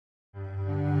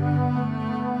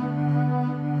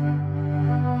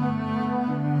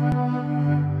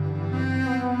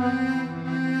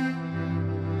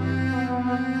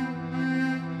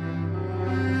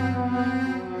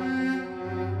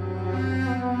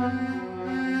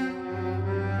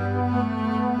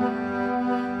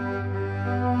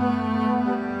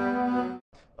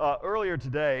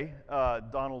today,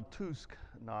 Donald Tusk,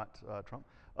 not Trump,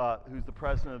 who's the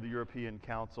president of the European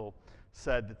Council,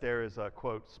 said that there is a,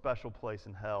 quote, special place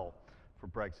in hell for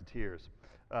Brexiteers.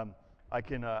 I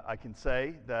can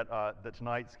say that, that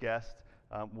tonight's guest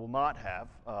will not have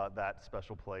that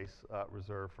special place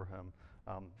reserved for him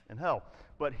in hell.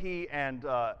 But he and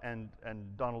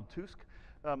Donald Tusk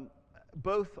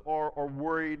both are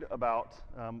worried about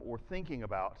or thinking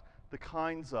about the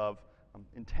kinds of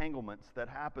entanglements that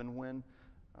happen when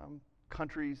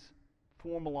countries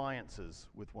form alliances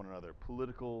with one another,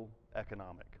 political,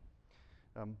 economic.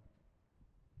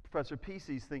 Professor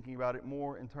Peacey is thinking about it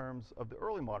more in terms of the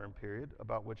early modern period,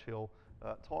 about which he'll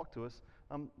talk to us,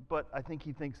 but I think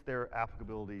he thinks there are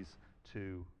applicabilities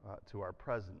to our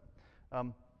present.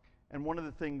 And one of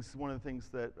the things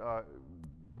that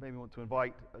made me want to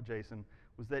invite Jason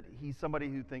was that he's somebody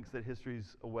who thinks that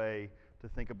history's a way to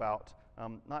think about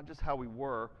not just how we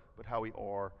were, but how we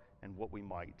are and what we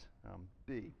might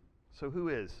be. So who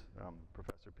is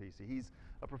Professor Peacey? He's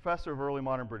a professor of early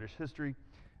modern British history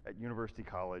at University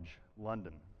College,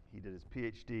 London. He did his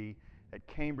PhD at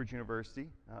Cambridge University.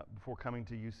 Before coming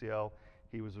to UCL,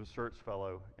 he was a research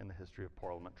fellow in the History of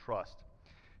Parliament Trust.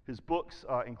 His books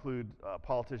include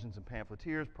Politicians and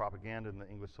Pamphleteers, Propaganda in the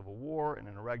English Civil War, and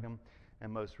Interregnum,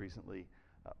 and most recently,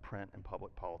 Print and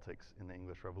Public Politics in the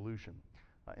English Revolution,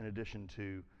 in addition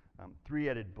to 3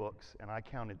 edited books, and I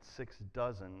counted 6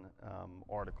 dozen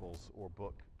articles or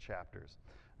book chapters.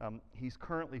 He's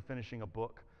currently finishing a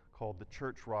book called The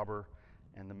Church Robber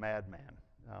and the Madman,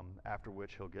 after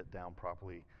which he'll get down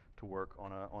properly to work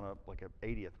on like an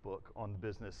 80th book on the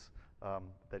business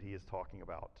that he is talking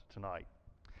about tonight.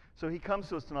 So he comes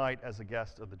to us tonight as a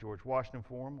guest of the George Washington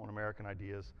Forum on American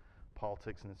Ideas,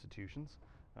 Politics, and Institutions.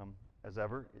 As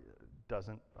ever,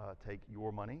 doesn't take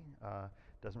your money,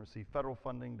 doesn't receive federal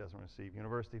funding, doesn't receive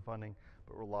university funding,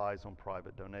 but relies on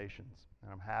private donations.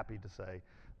 And I'm happy to say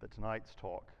that tonight's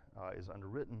talk is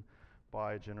underwritten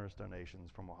by generous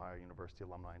donations from Ohio University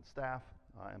alumni and staff,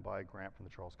 and by a grant from the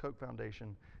Charles Koch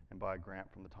Foundation, and by a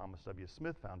grant from the Thomas W.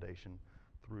 Smith Foundation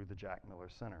through the Jack Miller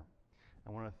Center.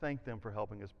 I want to thank them for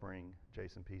helping us bring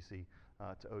Jason Peacey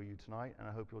to OU tonight, and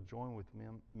I hope you'll join with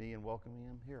me in welcoming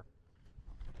him here.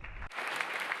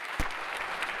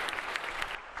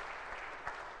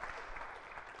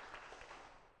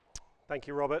 Thank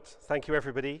you, Robert. Thank you,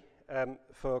 everybody,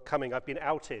 for coming. I've been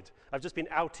outed. I've just been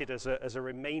outed as a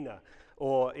Remainer,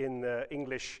 or in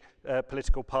English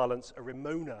political parlance, a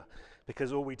Remoaner,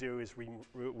 because all we do is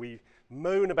we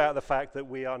moan about the fact that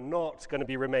we are not going to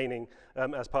be remaining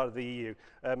as part of the EU.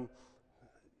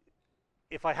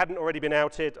 If I hadn't already been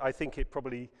outed, I think it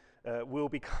probably will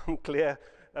become clear.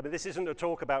 I mean, this isn't a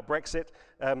talk about Brexit.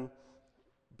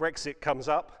 Brexit comes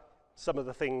up. Some of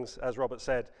the things, as Robert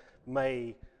said,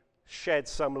 may shed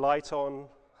some light on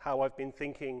how I've been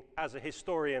thinking as a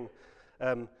historian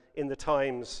in the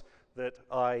times that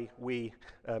we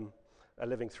are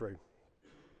living through.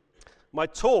 My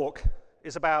talk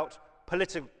is about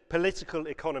political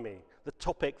economy, the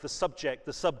topic, the subject,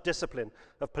 the subdiscipline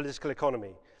of political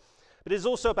economy. But it's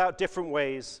also about different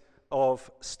ways of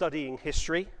studying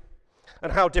history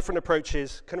and how different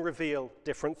approaches can reveal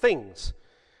different things.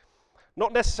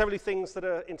 Not necessarily things that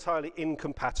are entirely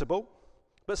incompatible,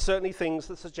 but certainly things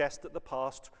that suggest that the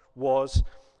past was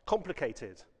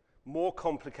complicated. More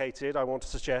complicated, I want to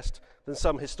suggest, than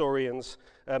some historians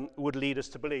would lead us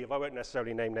to believe. I won't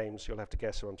necessarily name names, you'll have to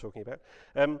guess who I'm talking about.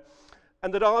 And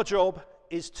that our job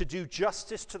is to do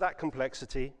justice to that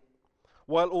complexity,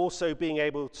 while also being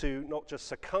able to not just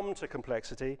succumb to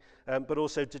complexity, but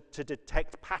also to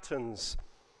detect patterns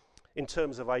in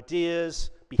terms of ideas,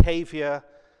 behavior,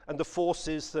 and the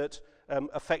forces that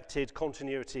affected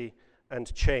continuity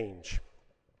and change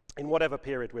in whatever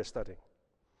period we're studying.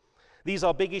 These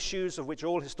are big issues of which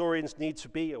all historians need to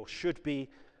be or should be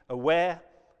aware,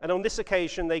 and on this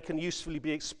occasion they can usefully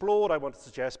be explored, I want to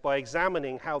suggest, by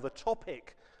examining how the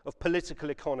topic of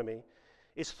political economy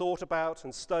is thought about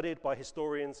and studied by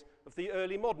historians of the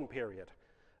early modern period,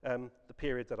 the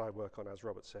period that I work on, as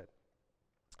Robert said.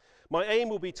 My aim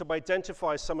will be to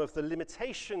identify some of the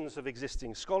limitations of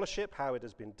existing scholarship, how it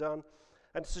has been done,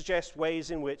 and to suggest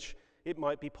ways in which it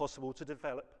might be possible to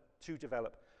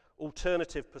develop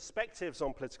alternative perspectives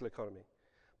on political economy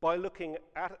by looking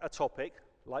at a topic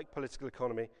like political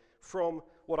economy from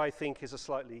what I think is a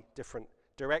slightly different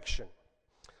direction.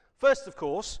 First, of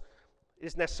course, it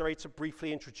is necessary to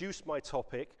briefly introduce my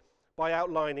topic by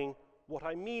outlining what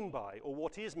I mean by, or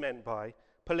what is meant by,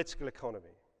 political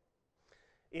economy.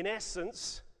 In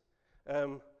essence,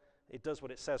 it does what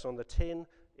it says on the tin.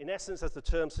 In essence, as the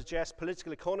term suggests,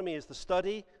 political economy is the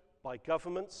study by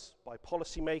governments, by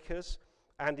policymakers,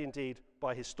 and indeed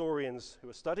by historians who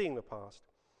are studying the past,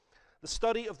 the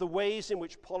study of the ways in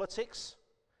which politics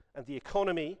and the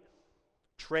economy,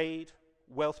 trade,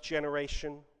 wealth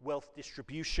generation, wealth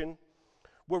distribution,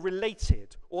 were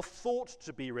related or thought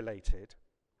to be related,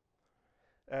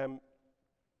 and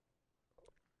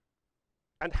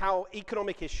how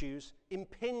economic issues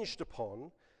impinged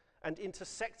upon and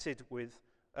intersected with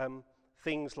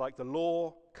things like the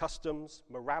law, customs,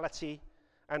 morality,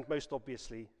 and most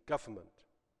obviously, government.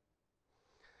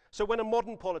 So when a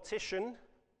modern politician,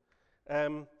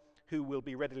 who will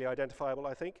be readily identifiable,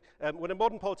 I think, when a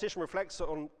modern politician reflects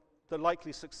on the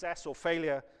likely success or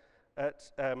failure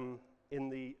in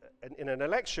an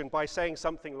election by saying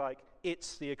something like,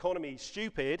 "It's the economy,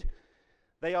 stupid,"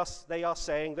 they are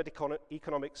saying that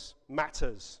economics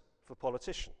matters for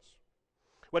politicians.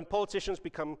 When politicians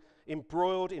become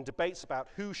embroiled in debates about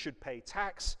who should pay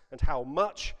tax and how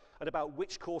much, and about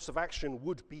which course of action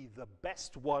would be the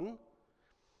best one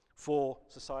for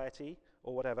society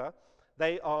or whatever,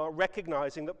 they are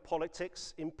recognizing that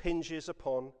politics impinges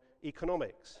upon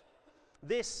economics.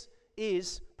 This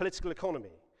is political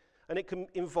economy, and it can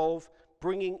involve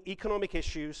bringing economic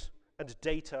issues and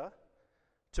data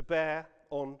to bear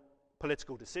on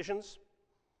political decisions,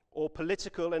 or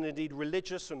political and indeed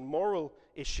religious and moral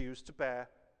issues to bear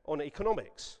on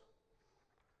economics.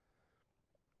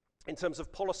 In terms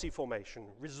of policy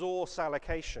formation, resource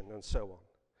allocation, and so on.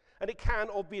 And it can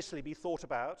obviously be thought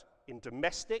about in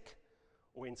domestic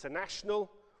or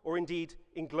international or indeed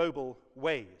in global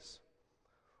ways,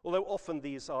 although often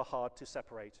these are hard to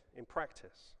separate in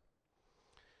practice.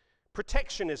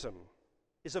 Protectionism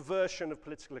is a version of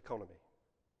political economy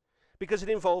because it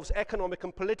involves economic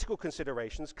and political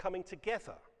considerations coming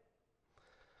together,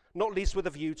 not least with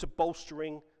a view to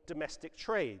bolstering domestic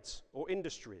trades or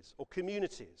industries or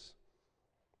communities.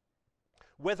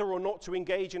 Whether or not to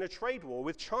engage in a trade war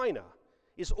with China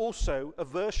is also a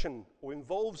version, or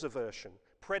involves a version,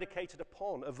 predicated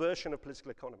upon a version of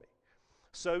political economy.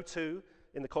 So too,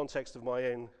 in the context of my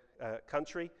own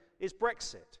country, is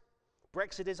Brexit.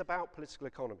 Brexit is about political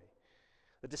economy.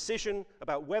 The decision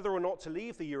about whether or not to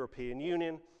leave the European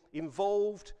Union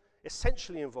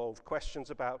essentially involved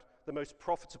questions about the most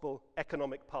profitable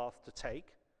economic path to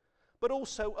take, but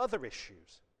also other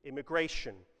issues: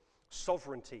 immigration,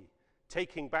 sovereignty,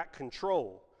 taking back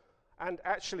control, and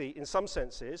actually, in some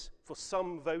senses, for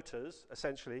some voters,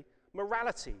 essentially,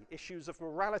 morality. Issues of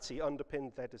morality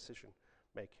underpinned their decision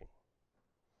making.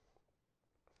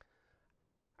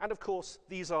 And of course,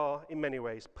 these are, in many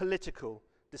ways, political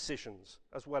decisions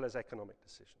as well as economic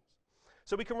decisions.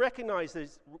 So we can recognize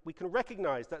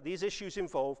that these issues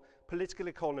involve political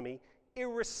economy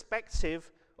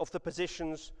irrespective of the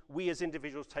positions we as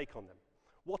individuals take on them.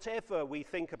 Whatever we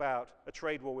think about a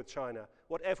trade war with China,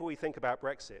 whatever we think about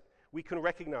Brexit, we can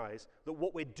recognize that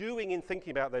what we're doing in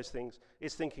thinking about those things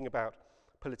is thinking about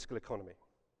political economy.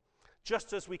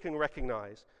 Just as we can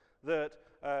recognize that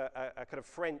a kind of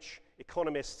French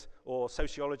economist or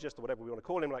sociologist, or whatever we want to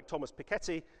call him, like Thomas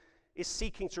Piketty, is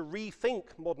seeking to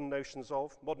rethink modern notions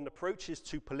of, modern approaches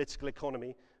to political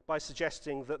economy by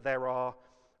suggesting that there are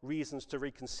reasons to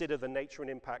reconsider the nature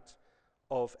and impact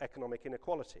of economic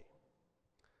inequality.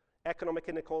 Economic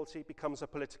inequality becomes a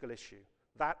political issue.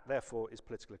 That, therefore, is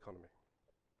political economy.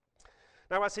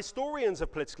 Now, as historians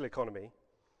of political economy,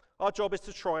 our job is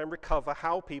to try and recover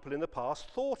how people in the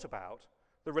past thought about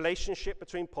the relationship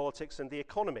between politics and the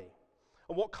economy,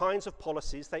 and what kinds of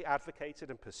policies they advocated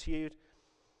and pursued,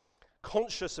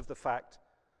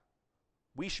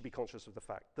 we should be conscious of the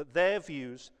fact that their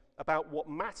views about what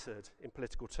mattered in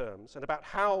political terms and about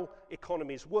how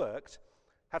economies worked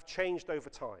have changed over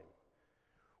time.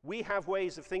 We have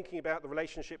ways of thinking about the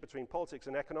relationship between politics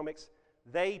and economics.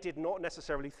 They did not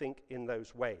necessarily think in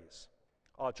those ways.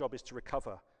 Our job is to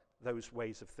recover those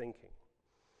ways of thinking.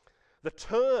 The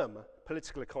term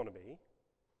political economy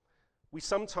we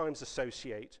sometimes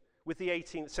associate with the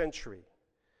 18th century,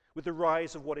 with the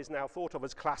rise of what is now thought of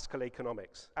as classical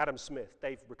economics. Adam Smith,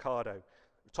 David Ricardo,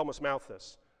 Thomas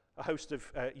Malthus, a host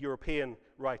of European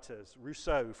writers,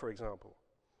 Rousseau, for example.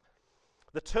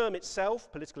 The term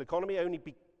itself, political economy, only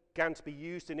began to be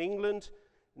used in England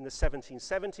in the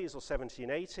 1770s or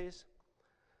 1780s,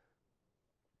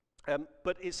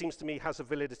 but it seems to me has a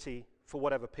validity for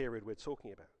whatever period we're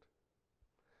talking about.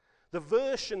 The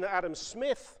version that Adam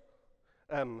Smith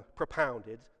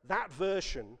propounded, that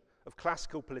version of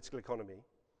classical political economy,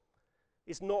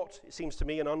 is not, it seems to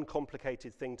me, an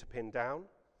uncomplicated thing to pin down,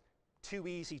 too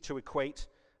easy to equate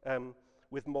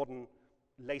with modern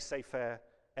laissez-faire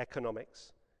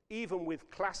economics. Even with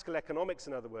classical economics,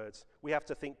 in other words, we have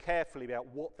to think carefully about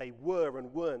what they were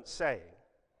and weren't saying.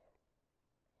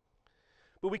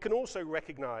 But we can also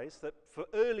recognize that for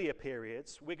earlier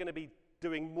periods, we're going to be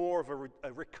doing more of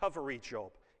a recovery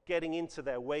job, getting into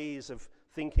their ways of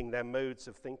thinking, their modes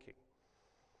of thinking.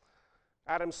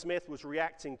 Adam Smith was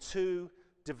reacting to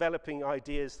developing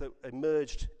ideas that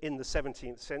emerged in the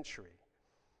 17th century.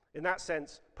 In that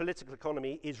sense, political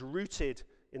economy is rooted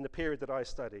in the period that I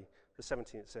study, the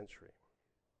 17th century.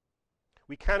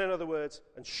 We can, in other words,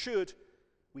 and should,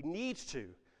 we need to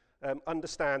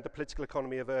understand the political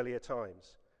economy of earlier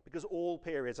times, because all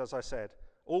periods, as I said,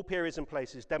 all periods and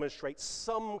places demonstrate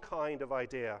some kind of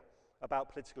idea about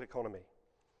political economy.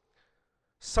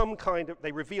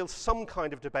 They reveal some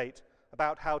kind of debate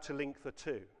about how to link the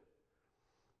two,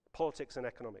 politics and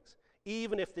economics,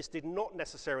 even if this did not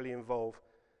necessarily involve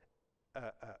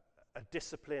a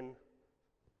discipline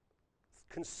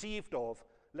conceived of,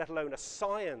 let alone a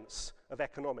science of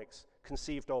economics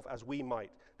conceived of as we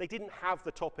might. They didn't have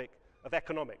the topic of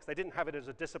economics. They didn't have it as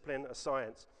a discipline, a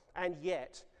science, and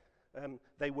yet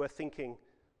they were thinking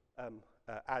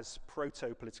as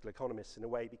proto-political economists in a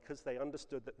way, because they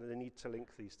understood that they need to link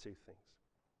these two things.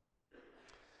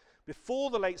 Before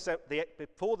the late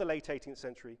 18th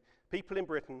century, people in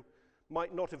Britain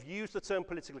might not have used the term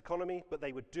political economy, but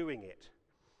they were doing it.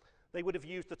 They would have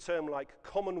used a term like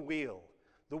commonweal,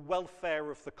 the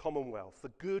welfare of the Commonwealth,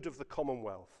 the good of the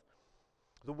Commonwealth,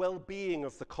 the well-being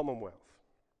of the Commonwealth.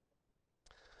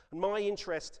 And my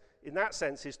interest in that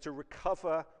sense is to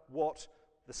recover what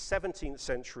the 17th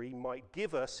century might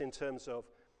give us in terms of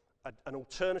an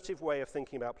alternative way of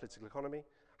thinking about political economy,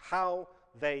 how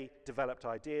they developed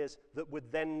ideas that would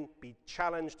then be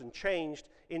challenged and changed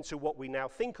into what we now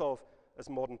think of as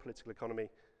modern political economy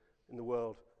in the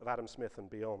world of Adam Smith and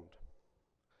beyond.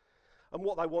 And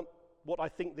what I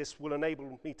think this will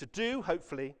enable me to do,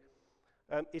 hopefully,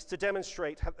 is to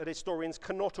demonstrate that historians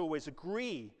cannot always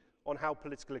agree on how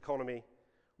political economy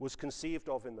was conceived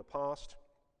of in the past,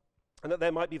 and that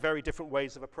there might be very different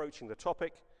ways of approaching the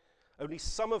topic, only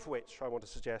some of which, I want to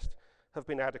suggest, have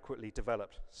been adequately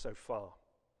developed so far.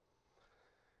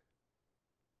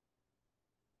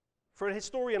 For a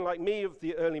historian like me of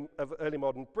early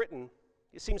modern Britain,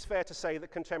 it seems fair to say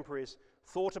that contemporaries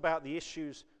thought about the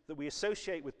issues that we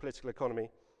associate with political economy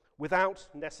without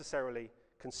necessarily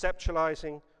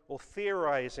conceptualizing or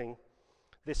theorizing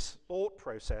this thought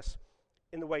process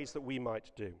in the ways that we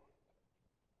might do.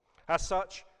 As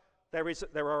such, there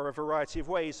are a variety of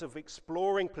ways of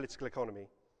exploring political economy,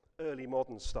 early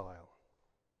modern style.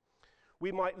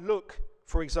 We might look,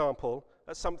 for example,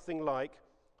 at something like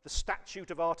the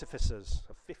Statute of Artificers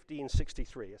of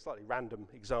 1563, a slightly random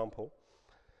example,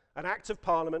 an act of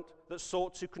Parliament that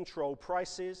sought to control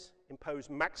prices, impose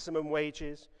maximum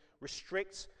wages,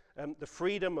 restrict the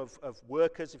freedom of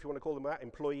workers, if you want to call them that,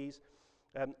 employees,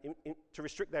 to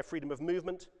restrict their freedom of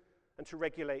movement, and to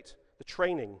regulate the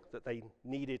training that they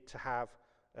needed to have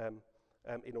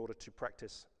in order to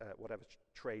practice whatever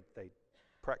trade they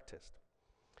practiced.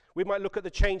 We might look at the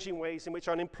changing ways in which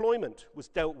unemployment was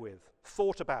dealt with,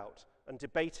 thought about, and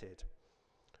debated.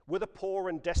 Were the poor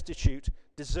and destitute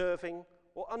deserving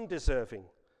or undeserving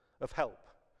of help?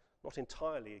 Not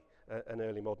entirely an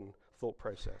early modern thought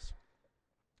process.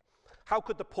 How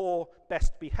could the poor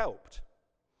best be helped?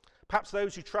 Perhaps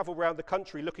those who travel around the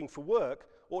country looking for work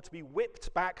ought to be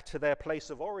whipped back to their place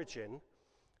of origin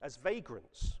as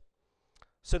vagrants,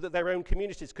 so that their own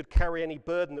communities could carry any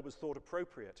burden that was thought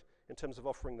appropriate in terms of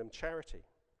offering them charity.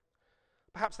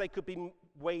 Perhaps they could be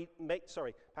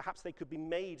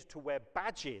made to wear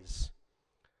badges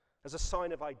as a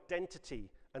sign of identity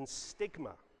and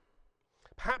stigma.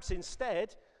 Perhaps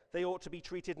instead they ought to be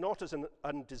treated not as an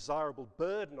undesirable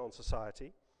burden on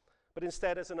society, but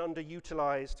instead as an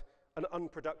underutilized and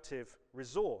unproductive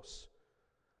resource.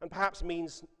 And perhaps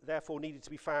means therefore needed to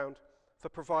be found for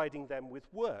providing them with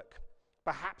work,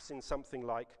 perhaps in something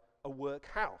like a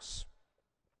workhouse,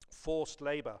 forced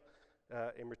labor,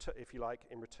 if you like,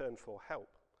 in return for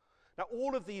help. Now,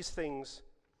 all of these things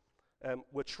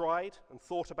were tried and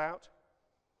thought about,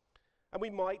 and we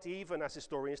might even, as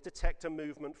historians, detect a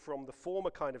movement from the former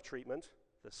kind of treatment,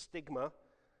 the stigma,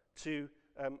 to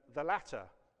the latter,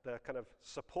 the kind of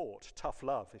support, tough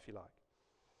love, if you like.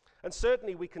 And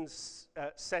certainly we can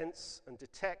sense and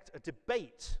detect a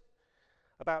debate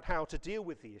about how to deal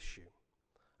with the issue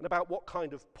and about what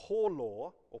kind of poor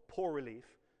law or poor relief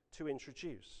to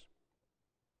introduce.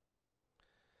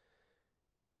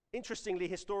 Interestingly,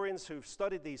 historians who've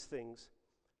studied these things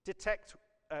detect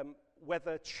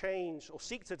whether change, or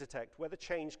seek to detect whether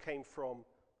change came from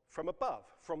above,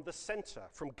 from the center,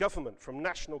 from government, from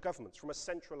national governments, from a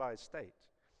centralized state,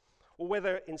 or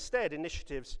whether instead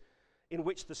initiatives in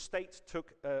which the state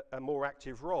took a more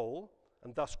active role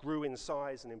and thus grew in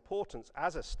size and importance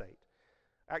as a state,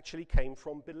 actually came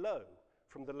from below,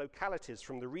 from the localities,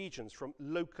 from the regions, from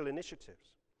local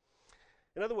initiatives.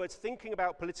 In other words, thinking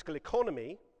about political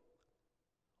economy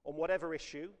on whatever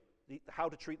issue, how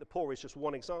to treat the poor is just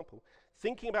one example.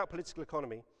 Thinking about political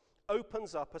economy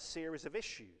opens up a series of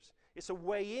issues. It's a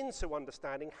way into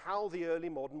understanding how the early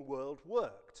modern world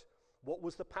worked. What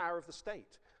was the power of the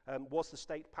state? Was the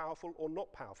state powerful or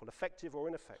not powerful, effective or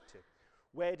ineffective?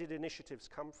 Where did initiatives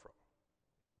come from?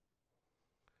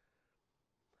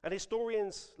 And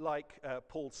historians like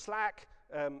Paul Slack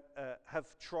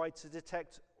have tried to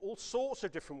detect all sorts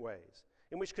of different ways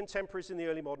in which contemporaries in the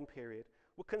early modern period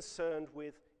were concerned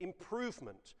with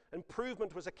improvement.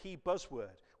 Improvement was a key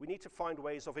buzzword. We need to find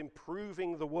ways of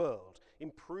improving the world,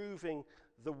 improving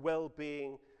the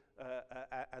well-being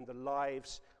and the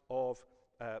lives of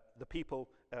the people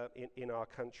in our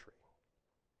country.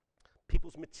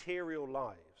 People's material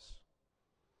lives.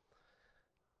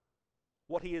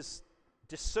 What he has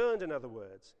discerned, in other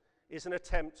words, is an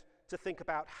attempt to think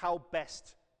about how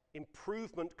best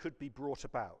improvement could be brought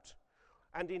about,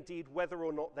 and indeed whether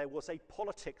or not there was a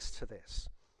politics to this.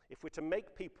 If we're to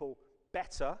make people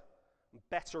better, and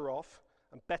better off,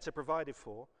 and better provided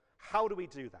for, how do we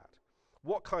do that?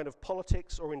 What kind of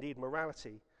politics, or indeed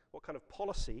morality, what kind of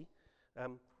policy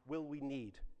will we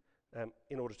need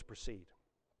in order to proceed?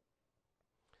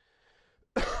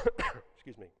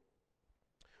 Excuse me.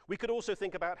 We could also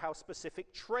think about how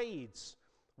specific trades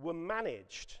were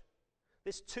managed.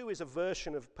 This too is a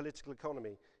version of political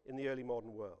economy in the early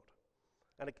modern world.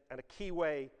 And a key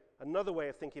way, another way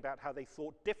of thinking about how they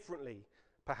thought differently,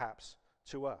 perhaps,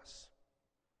 to us.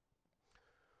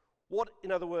 What,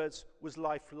 in other words, was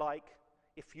life like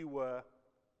if you were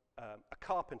a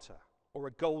carpenter or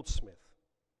a goldsmith?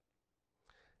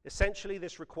 Essentially,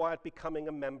 this required becoming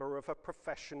a member of a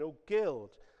professional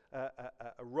guild,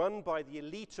 run by the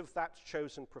elite of that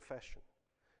chosen profession,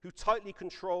 who tightly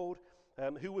controlled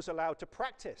who was allowed to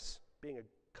practice being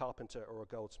a carpenter or a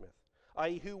goldsmith,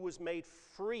 i.e. who was made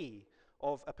free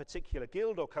of a particular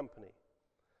guild or company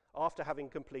after having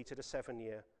completed a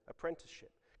 7-year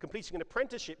apprenticeship. Completing an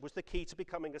apprenticeship was the key to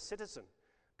becoming a citizen.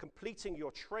 Completing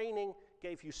your training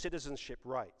gave you citizenship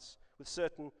rights, with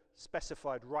certain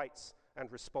specified rights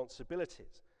and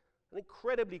responsibilities. An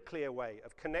incredibly clear way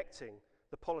of connecting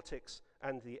the politics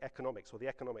and the economics, or the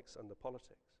economics and the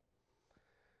politics.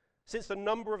 Since the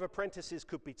number of apprentices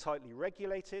could be tightly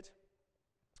regulated,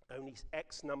 only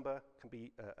X number can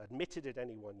be admitted at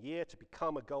any one year to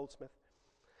become a goldsmith.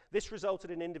 This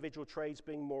resulted in individual trades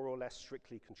being more or less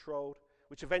strictly controlled,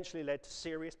 which eventually led to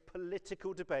serious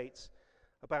political debates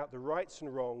about the rights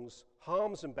and wrongs,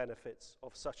 harms and benefits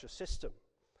of such a system.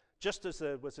 Just as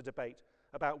there was a debate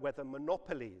about whether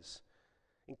monopolies,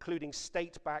 including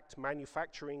state-backed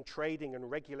manufacturing, trading and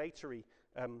regulatory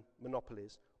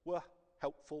monopolies, were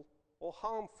helpful or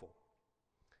harmful.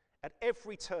 At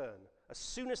every turn, as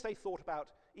soon as they thought about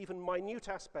even minute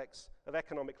aspects of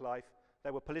economic life,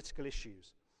 there were political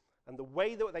issues. And the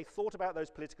way that they thought about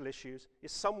those political issues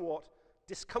is somewhat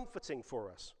discomforting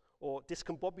for us, or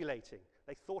discombobulating.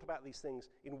 They thought about these things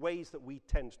in ways that we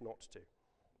tend not to.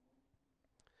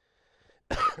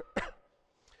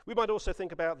 We might also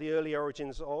think about the early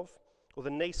origins of, or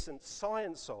the nascent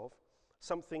science of,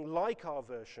 something like our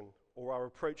version or our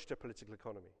approach to political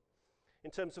economy,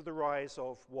 in terms of the rise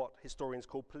of what historians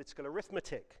call political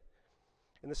arithmetic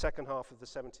in the second half of the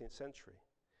 17th century.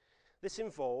 This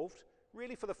involved,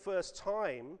 really for the first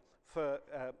time for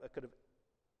kind of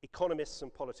economists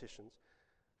and politicians,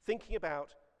 thinking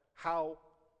about how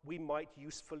we might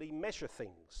usefully measure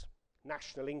things: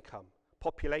 national income,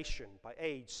 population by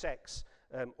age, sex,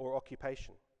 or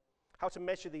occupation. How to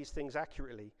measure these things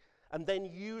accurately, and then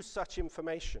use such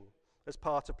information as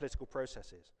part of political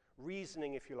processes,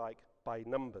 reasoning, if you like, by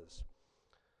numbers,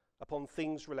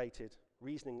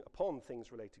 reasoning upon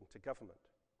things relating to government.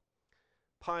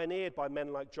 Pioneered by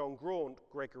men like John Graunt,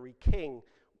 Gregory King,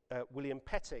 William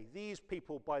Petty. These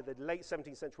people, by the late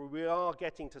 17th century, we are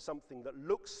getting to something that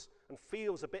looks and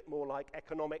feels a bit more like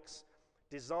economics,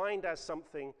 designed as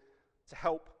something to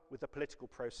help with the political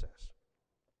process.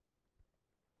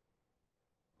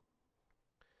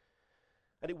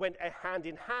 And it went hand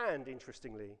in hand,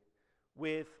 interestingly,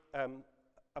 with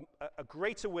a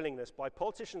greater willingness by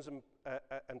politicians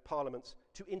and parliaments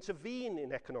to intervene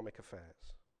in economic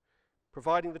affairs,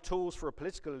 providing the tools for a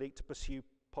political elite to pursue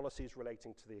policies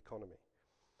relating to the economy,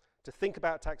 to think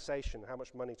about taxation, how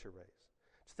much money to raise,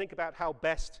 to think about how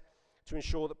best to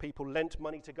ensure that people lent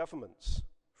money to governments,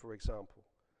 for example.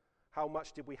 How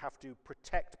much did we have to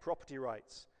protect property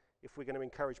rights if we're going to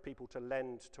encourage people to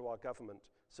lend to our government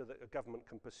so that a government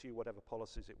can pursue whatever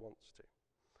policies it wants to.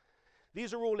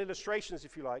 These are all illustrations,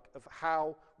 if you like, of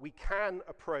how we can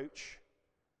approach,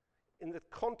 in the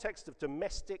context of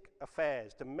domestic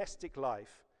affairs, domestic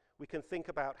life, we can think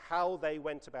about how they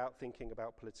went about thinking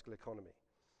about political economy.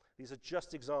 These are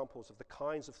just examples of the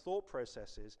kinds of thought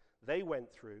processes they went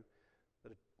through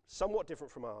that are somewhat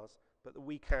different from ours, but that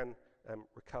we can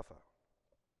recover.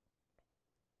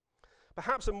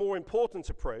 Perhaps a more important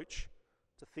approach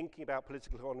to thinking about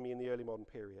political economy in the early modern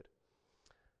period,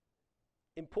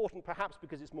 important perhaps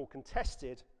because it's more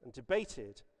contested and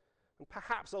debated, and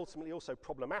perhaps ultimately also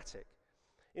problematic,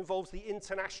 involves the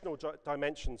international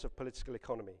dimensions of political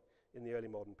economy in the early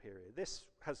modern period. This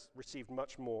has received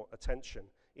much more attention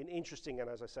in interesting and,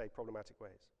 as I say, problematic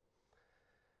ways.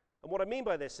 And what I mean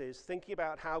by this is thinking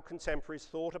about how contemporaries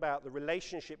thought about the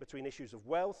relationship between issues of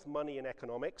wealth, money, and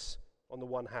economics on the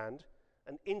one hand,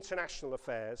 and international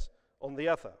affairs on the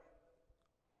other.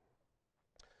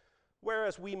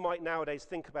 Whereas we might nowadays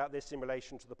think about this in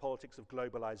relation to the politics of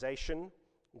globalization,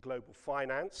 global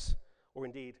finance, or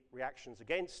indeed reactions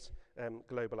against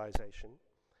globalization,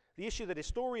 the issue that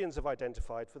historians have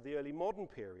identified for the early modern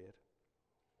period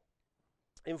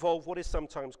involved what is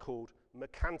sometimes called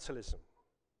mercantilism.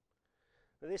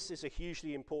 Now, this is a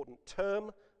hugely important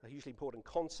term, a hugely important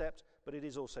concept, but it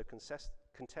is also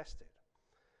contested.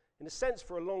 In a sense,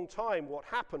 for a long time, what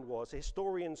happened was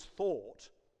historians thought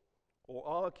or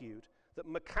argued that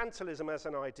mercantilism as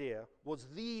an idea was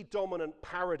the dominant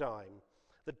paradigm,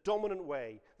 the dominant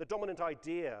way, the dominant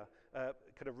idea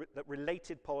that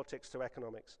related politics to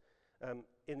economics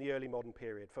in the early modern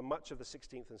period for much of the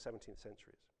 16th and 17th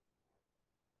centuries.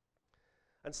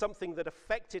 And something that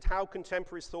affected how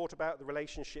contemporaries thought about the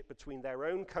relationship between their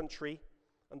own country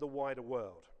and the wider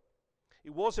world. It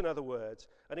was, in other words,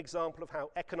 an example of how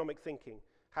economic thinking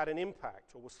had an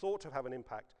impact, or was thought to have an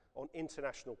impact, on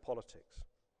international politics.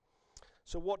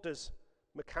 So what does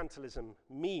mercantilism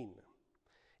mean?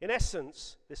 In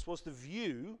essence, this was the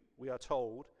view, we are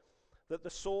told, that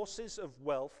the sources of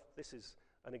wealth, this is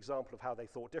an example of how they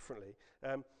thought differently,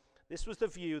 this was the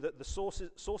view that the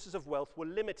sources of wealth were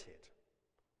limited,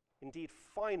 indeed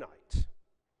finite,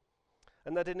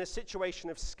 and that in a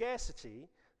situation of scarcity,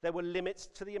 there were limits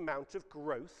to the amount of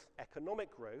growth,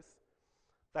 economic growth,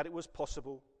 that it was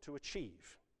possible to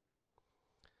achieve.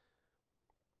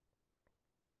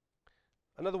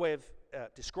 Another way of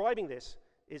describing this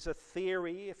is a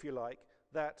theory, if you like,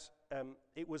 that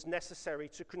it was necessary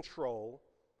to control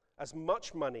as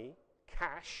much money,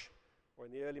 cash, or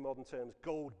in the early modern terms,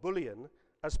 gold bullion,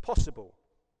 as possible.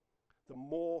 The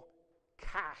more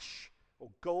cash or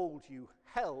gold you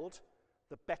held,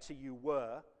 the better you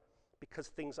were, because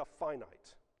things are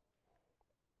finite.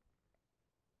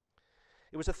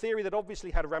 It was a theory that obviously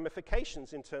had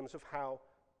ramifications in terms of how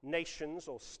nations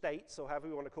or states, or however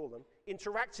you want to call them,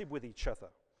 interacted with each other.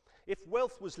 If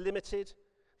wealth was limited,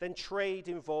 then trade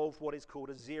involved what is called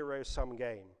a zero-sum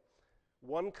game.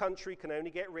 One country can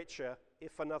only get richer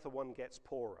if another one gets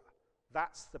poorer.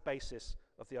 That's the basis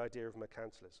of the idea of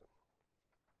mercantilism.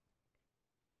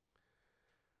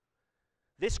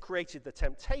 This created the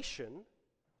temptation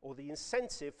or the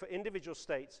incentive for individual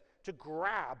states to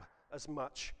grab as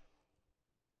much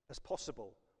as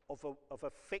possible of a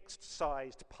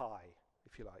fixed-sized pie,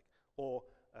 if you like, or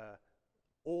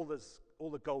all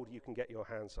the gold you can get your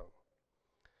hands on.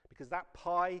 Because that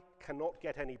pie cannot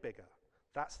get any bigger.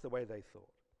 That's the way they thought.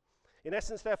 In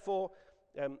essence, therefore,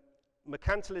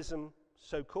 mercantilism,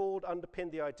 so-called,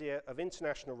 underpinned the idea of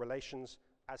international relations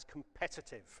as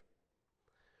competitive.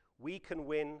 We can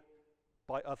win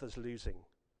by others losing.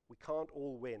 We can't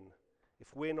all win.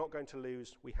 If we're not going to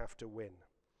lose, we have to win.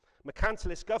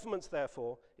 Mercantilist governments,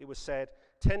 therefore, it was said,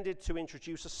 tended to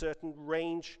introduce a certain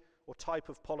range or type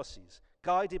of policies,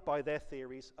 guided by their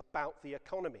theories about the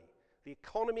economy. The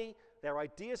economy, their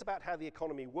ideas about how the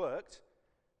economy worked,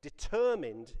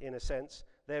 determined, in a sense,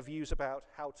 their views about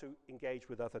how to engage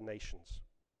with other nations.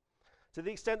 To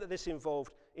the extent that this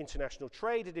involved international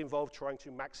trade, it involved trying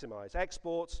to maximize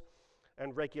exports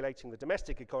and regulating the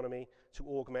domestic economy to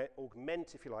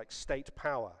augment, if you like, state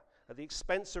power at the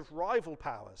expense of rival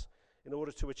powers in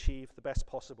order to achieve the best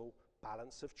possible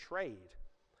balance of trade.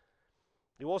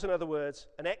 It was, in other words,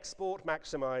 an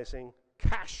export-maximizing,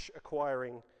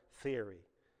 cash-acquiring theory.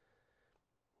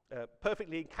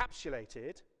 Perfectly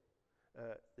encapsulated,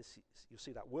 you'll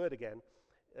see that word again,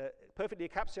 perfectly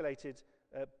encapsulated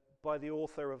by the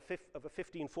author of a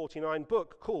 1549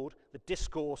 book called The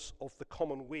Discourse of the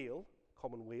Commonweal,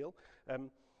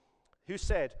 who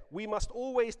said, "We must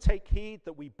always take heed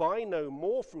that we buy no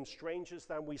more from strangers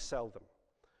than we sell them.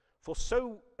 For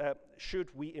so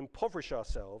should we impoverish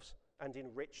ourselves and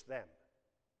enrich them.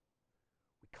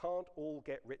 We can't all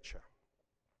get richer.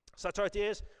 Such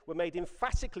ideas were made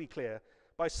emphatically clear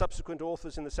by subsequent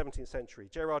authors in the 17th century,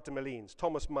 Gerard de Malines,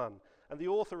 Thomas Munn, and the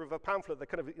author of a pamphlet that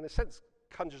kind of, in a sense,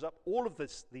 conjures up all of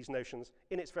these notions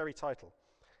in its very title.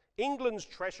 England's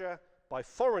treasure by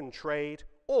foreign trade,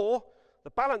 or the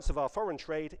balance of our foreign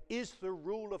trade is the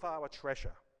rule of our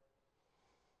treasure.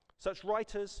 Such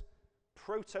writers,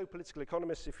 proto-political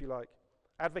economists, if you like,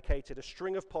 advocated a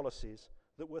string of policies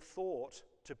that were thought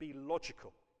to be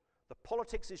logical. The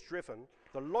politics is driven,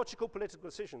 the logical political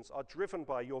decisions are driven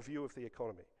by your view of the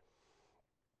economy.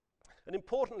 And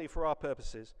importantly for our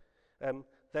purposes,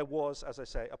 there was, as I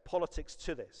say, a politics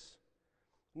to this,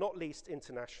 not least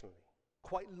internationally.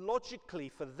 Quite logically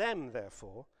for them,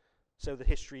 therefore, so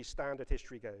the standard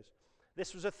history goes,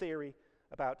 this was a theory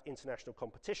about international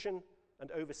competition and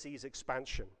overseas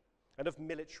expansion, and of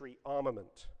military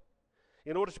armament,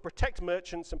 in order to protect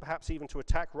merchants and perhaps even to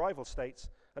attack rival states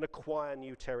and acquire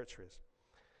new territories.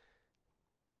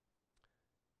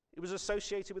 It was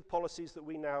associated with policies that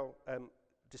we now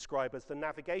describe as the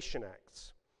Navigation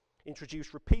Acts,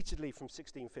 introduced repeatedly from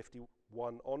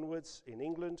 1651 onwards in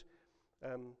England,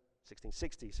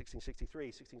 1660, 1663,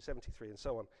 1673, and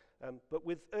so on, but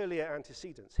with earlier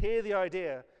antecedents. Here the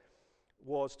idea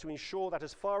was to ensure that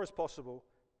as far as possible,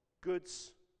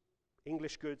 goods,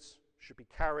 English goods, should be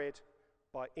carried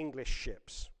by English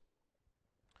ships,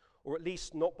 or at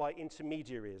least not by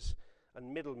intermediaries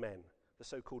and middlemen, the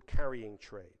so-called carrying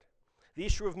trade. The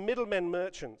issue of middlemen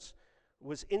merchants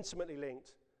was intimately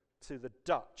linked to the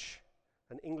Dutch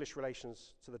and English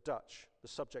relations to the Dutch, the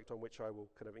subject on which I will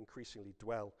kind of increasingly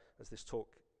dwell as this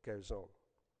talk goes on.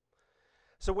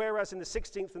 So whereas in the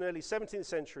 16th and early 17th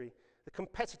century, the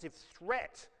competitive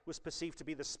threat was perceived to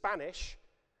be the Spanish,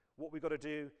 what we've got to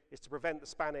do is to prevent the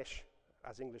Spanish,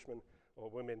 as Englishmen or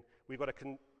women, we've got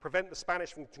to prevent the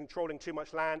Spanish from controlling too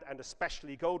much land and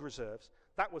especially gold reserves.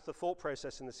 That was the thought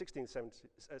process in the 16th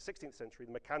century,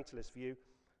 the mercantilist view.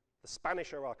 The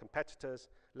Spanish are our competitors,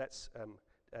 let's,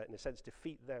 in a sense,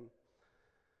 defeat them.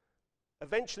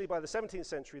 Eventually, by the 17th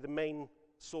century, the main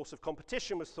source of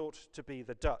competition was thought to be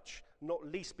the Dutch, not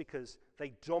least because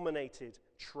they dominated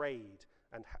trade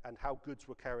and how goods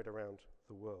were carried around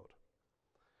the world.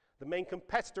 The main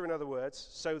competitor, in other words,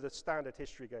 so the standard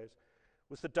history goes,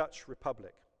 was the Dutch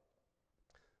Republic.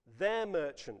 Their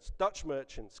merchants, Dutch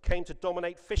merchants, came to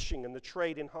dominate fishing and the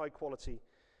trade in high-quality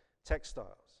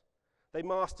textiles. They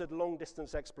mastered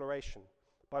long-distance exploration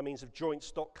by means of joint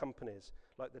stock companies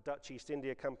like the Dutch East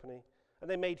India Company, and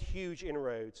they made huge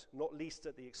inroads, not least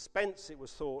at the expense, it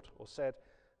was thought or said,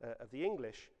 of the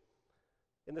English,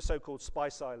 in the so-called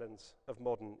Spice Islands of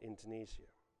modern Indonesia.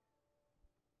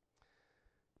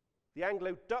 The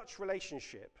Anglo-Dutch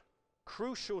relationship,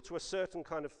 crucial to a certain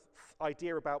kind of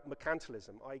idea about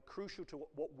mercantilism, i.e. crucial to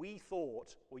what we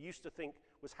thought or used to think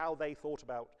was how they thought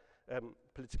about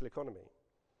political economy.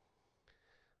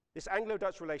 This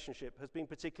Anglo-Dutch relationship has been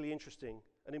particularly interesting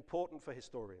and important for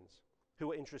historians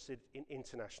who are interested in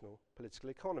international political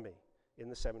economy in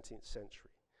the 17th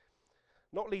century.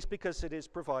 Not least because it has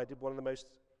provided one of the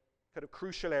most kind of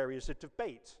crucial areas of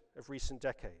debate of recent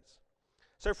decades.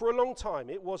 So for a long time,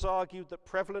 it was argued that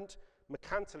prevalent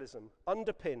mercantilism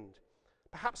underpinned,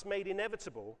 perhaps made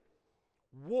inevitable,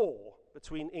 war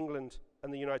between England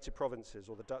and the United Provinces,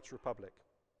 or the Dutch Republic.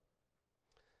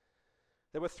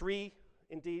 There were three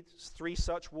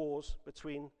such wars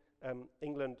between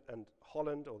England and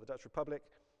Holland, or the Dutch Republic,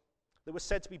 that were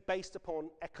said to be based upon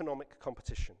economic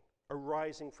competition,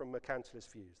 arising from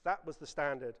mercantilist views. That was the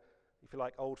standard, if you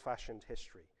like, old-fashioned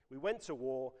history. We went to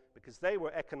war because they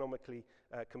were economically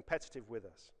competitive with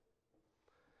us.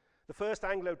 The First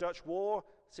Anglo-Dutch War,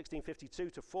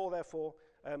 1652-4, therefore,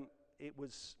 it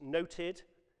was noted,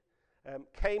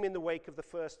 came in the wake of the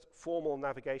first formal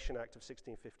Navigation Act of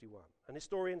 1651. And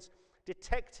historians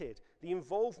detected the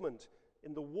involvement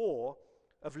in the war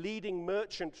of leading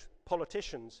merchant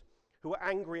politicians who were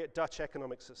angry at Dutch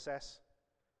economic success,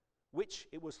 which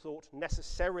it was thought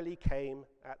necessarily came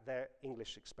at their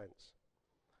English expense.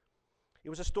 It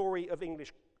was a story of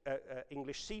English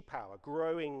sea power,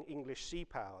 growing English sea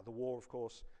power. The war, of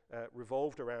course,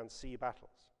 revolved around sea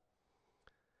battles.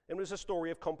 It was a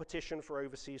story of competition for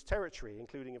overseas territory,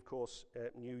 including, of course,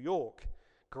 New York,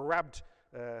 grabbed,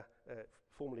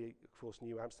 formerly, of course,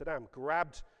 New Amsterdam,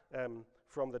 grabbed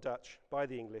from the Dutch by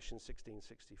the English in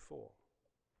 1664.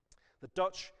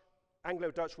 The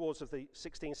Anglo-Dutch wars of the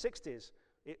 1660s,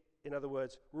 in other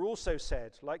words, were also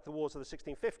said, like the wars of the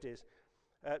 1650s,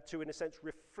 to, in a sense,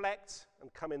 reflect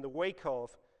and come in the wake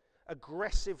of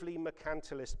aggressively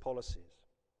mercantilist policies.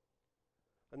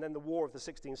 And then the War of the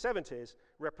 1670s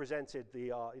represented the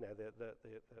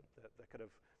kind of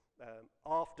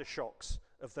aftershocks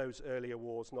of those earlier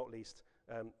wars, not least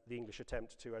the English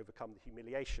attempt to overcome the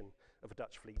humiliation of a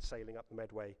Dutch fleet sailing up the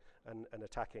Medway and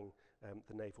attacking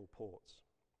the naval ports.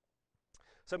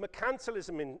 So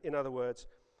mercantilism, in other words,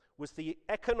 was the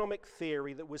economic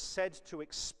theory that was said to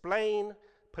explain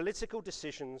political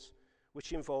decisions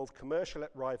which involved commercial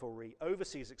rivalry,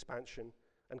 overseas expansion,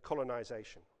 and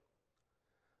colonization.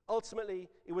 Ultimately,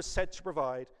 it was said to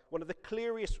provide one of the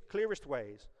clearest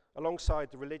ways,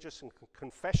 alongside the religious and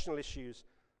confessional issues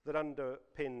that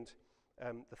underpinned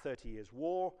the 30 Years'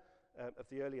 War of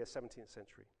the earlier 17th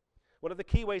century, one of the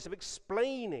key ways of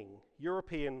explaining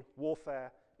European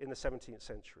warfare in the 17th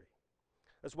century,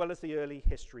 as well as the early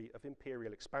history of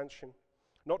imperial expansion,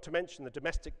 not to mention the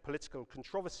domestic political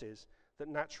controversies that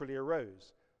naturally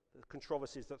arose, the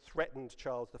controversies that threatened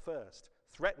Charles I,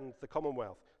 threatened the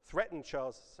Commonwealth, threatened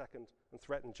Charles II, and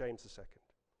threatened James II.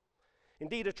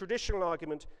 Indeed, a traditional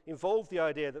argument involved the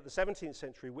idea that the 17th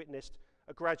century witnessed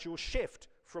a gradual shift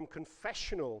from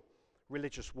confessional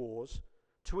religious wars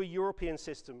to a European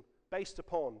system based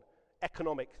upon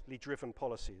economically driven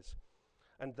policies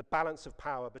and the balance of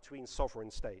power between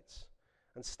sovereign states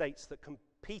and states that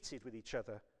competed with each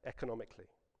other economically.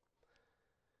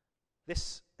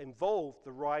 This involved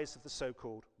the rise of the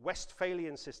so-called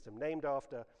Westphalian system, named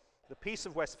after the Peace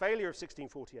of Westphalia of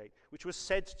 1648, which was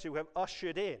said to have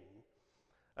ushered in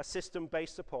a system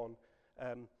based upon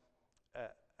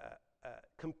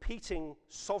competing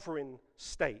sovereign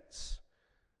states,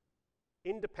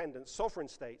 independent sovereign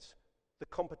states, the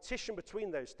competition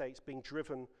between those states being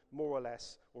driven more or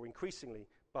less, or increasingly,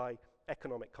 by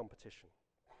economic competition.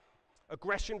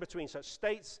 Aggression between such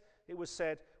states, it was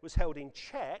said, was held in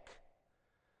check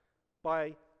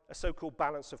by a so-called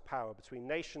balance of power between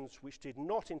nations which did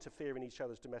not interfere in each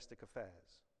other's domestic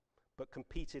affairs, but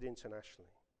competed internationally.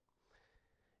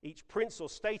 Each prince or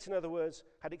state, in other words,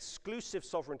 had exclusive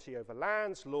sovereignty over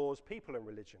lands, laws, people, and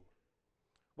religion.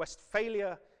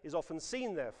 Westphalia is often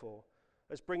seen, therefore,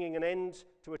 as bringing an end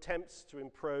to attempts to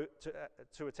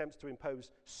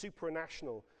impose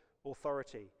supranational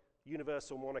authority,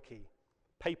 universal monarchy,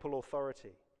 papal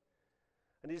authority.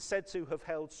 And it is said to have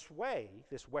held sway,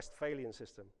 this Westphalian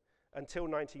system, until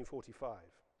 1945,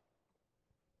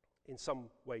 in some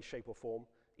way, shape, or form,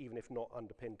 even if not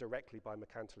underpinned directly by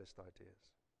mercantilist ideas.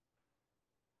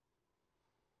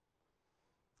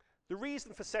 The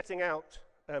reason for setting out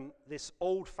this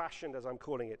old-fashioned, as I'm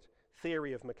calling it,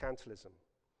 theory of mercantilism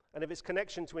and of its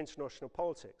connection to international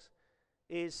politics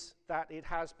is that it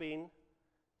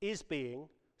is being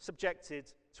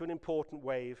subjected to an important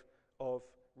wave of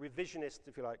revisionist,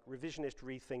 if you like, revisionist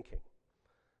rethinking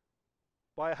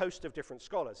by a host of different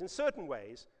scholars. In certain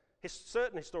ways,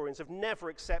 certain historians have never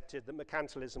accepted that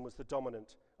mercantilism was the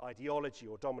dominant ideology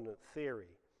or dominant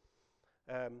theory.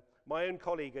 My own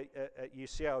colleague at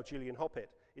UCL, Julian Hoppett,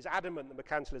 is adamant that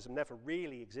mercantilism never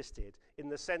really existed, in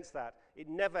the sense that it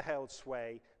never held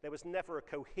sway, there was never a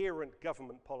coherent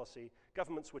government policy,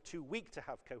 governments were too weak to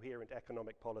have coherent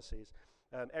economic policies,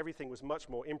 everything was much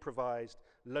more improvised,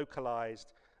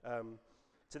 localized.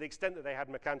 To the extent that they had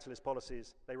mercantilist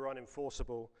policies, they were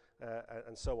unenforceable,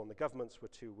 and so on. The governments were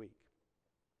too weak.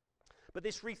 But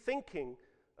this rethinking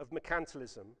of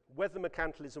mercantilism, whether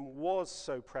mercantilism was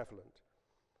so prevalent,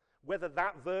 whether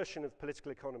that version of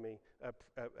political economy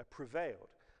prevailed,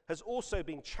 has also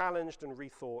been challenged and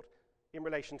rethought in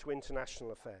relation to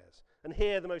international affairs. And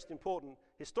here the most important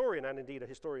historian, and indeed a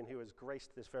historian who has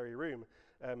graced this very room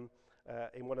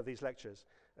in one of these lectures,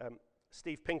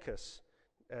 Steve Pincus,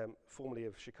 formerly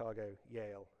of Chicago,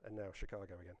 Yale, and now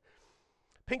Chicago again.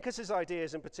 Pincus's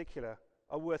ideas in particular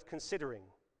are worth considering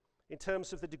in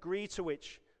terms of the degree to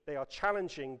which they are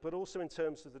challenging, but also in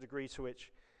terms of the degree to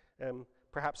which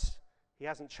perhaps he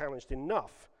hasn't challenged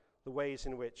enough the ways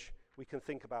in which we can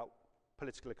think about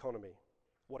political economy,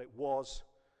 what it was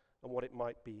and what it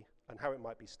might be and how it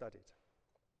might be studied.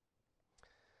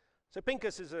 So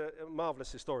Pincus is a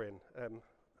marvelous historian. I'm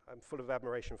full of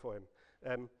admiration for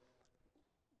him,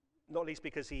 not least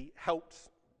because he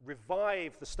helped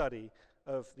revive the study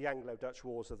of the Anglo-Dutch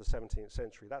wars of the 17th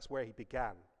century. That's where he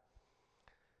began.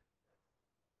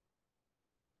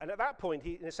 And at that point,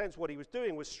 in a sense, what he was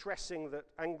doing was stressing that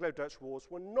Anglo-Dutch wars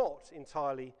were not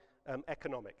entirely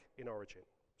economic in origin.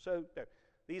 So no,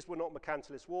 these were not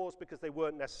mercantilist wars because they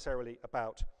weren't necessarily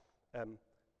about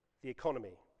the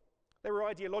economy. They were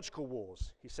ideological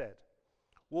wars, he said.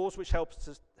 Wars which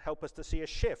help us to see a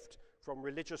shift from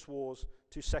religious wars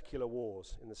to secular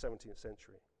wars in the 17th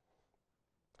century.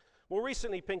 More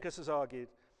recently, Pincus has argued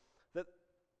that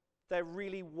there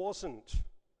really wasn't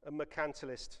a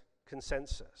mercantilist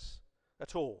consensus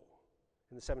at all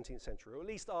in the 17th century, or at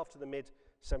least after the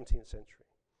mid-17th century.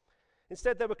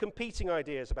 Instead, there were competing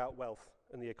ideas about wealth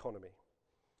and the economy,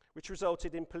 which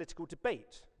resulted in political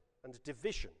debate and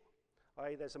division.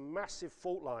 i.e. there's a massive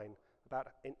fault line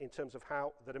in terms of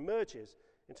how that emerges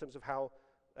in terms of how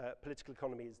political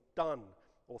economy is done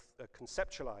or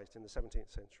conceptualized in the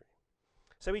 17th century.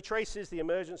 So he traces the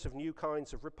emergence of new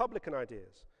kinds of republican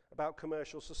ideas about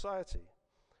commercial society,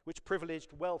 which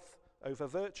privileged wealth over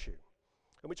virtue,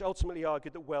 and which ultimately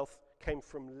argued that wealth came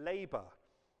from labor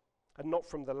and not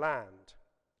from the land,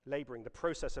 laboring, the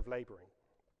process of laboring,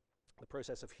 the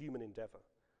process of human endeavor.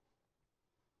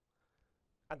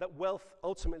 And that wealth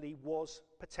ultimately was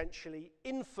potentially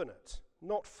infinite,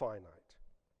 not finite.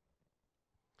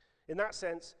 In that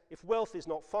sense, if wealth is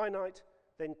not finite,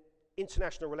 then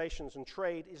international relations and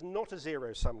trade is not a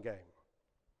zero-sum game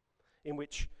in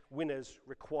which winners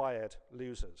required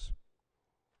losers.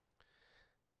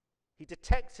 He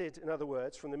detected, in other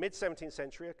words, from the mid-17th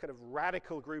century, a kind of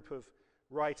radical group of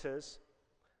writers,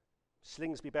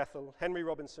 Slingsby Bethel, Henry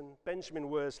Robinson, Benjamin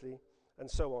Worsley, and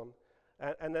so on,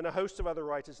 and then a host of other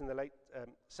writers in the late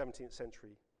 17th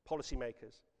century,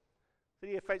 policymakers, that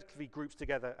he effectively groups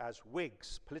together as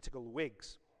Whigs, political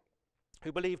Whigs,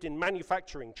 who believed in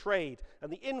manufacturing, trade,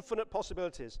 and the infinite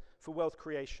possibilities for wealth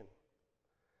creation,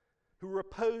 who were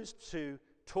opposed to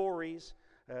Tories,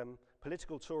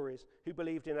 political Tories, who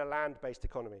believed in a land-based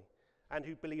economy, and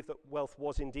who believed that wealth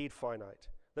was indeed finite,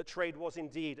 that trade was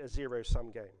indeed a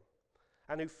zero-sum game,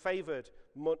 and who favored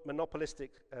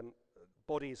monopolistic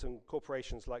bodies and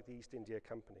corporations like the East India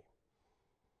Company.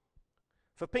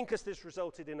 For Pincus, this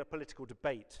resulted in a political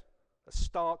debate, a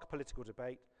stark political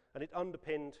debate, and it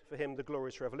underpinned for him the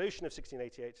Glorious Revolution of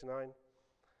 1688-9,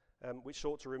 which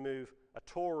sought to remove a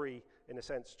Tory, in a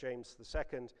sense, James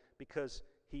II, because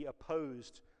he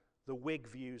opposed the Whig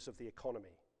views of the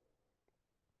economy.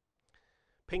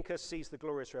 Pincus sees the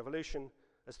Glorious Revolution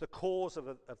as the cause of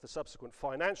the subsequent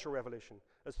financial revolution,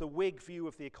 as the Whig view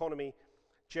of the economy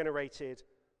generated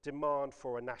demand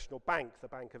for a national bank, the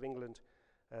Bank of England,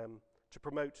 to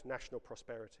promote national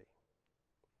prosperity.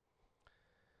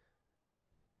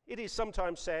 It is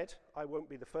sometimes said, I won't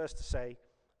be the first to say,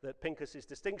 that Pincus's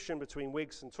distinction between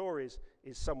Whigs and Tories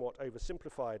is somewhat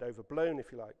oversimplified, overblown,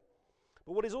 if you like.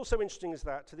 But what is also interesting is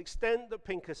that to the extent that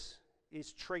Pincus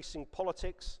is tracing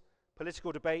politics,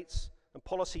 political debates, and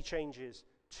policy changes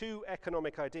to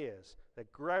economic ideas, they're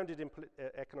grounded in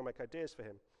economic ideas for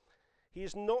him, he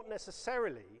is not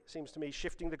necessarily, it seems to me,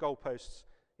 shifting the goalposts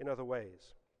in other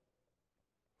ways.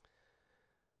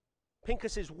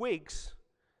 Pincus's Whigs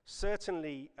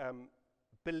certainly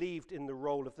believed in the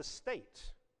role of the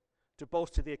state to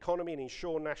bolster the economy and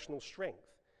ensure national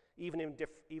strength, even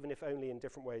if only in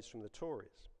different ways from the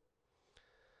Tories.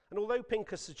 And although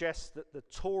Pincus suggests that the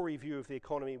Tory view of the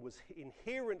economy was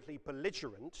inherently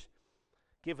belligerent,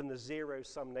 given the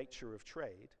zero-sum nature of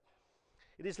trade,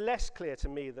 it is less clear to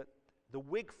me that the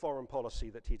Whig foreign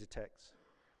policy that he detects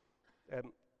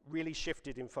really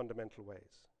shifted in fundamental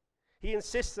ways. He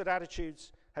insists that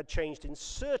attitudes had changed in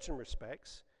certain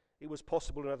respects. It was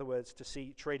possible, in other words, to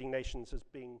see trading nations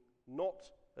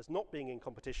as not being in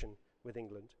competition with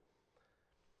England.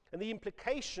 And the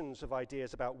implications of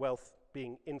ideas about wealth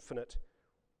being infinite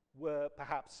were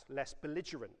perhaps less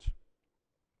belligerent,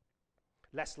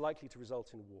 less likely to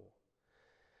result in war.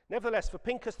 Nevertheless, for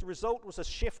Pincus, the result was a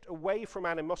shift away from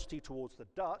animosity towards the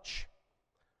Dutch,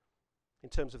 in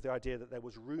terms of the idea that there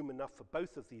was room enough for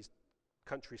both of these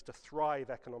countries to thrive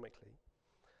economically,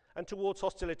 and towards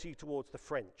hostility towards the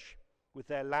French, with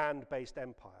their land-based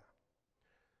empire.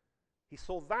 He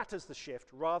saw that as the shift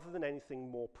rather than anything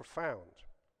more profound.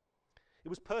 It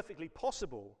was perfectly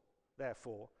possible,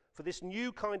 therefore, for this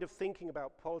new kind of thinking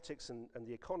about politics and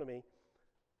the economy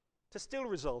to still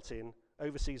result in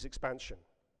overseas expansion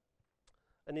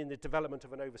and in the development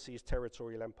of an overseas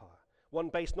territorial empire, one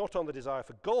based not on the desire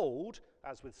for gold,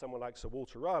 as with someone like Sir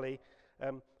Walter Raleigh,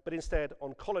 but instead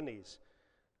on colonies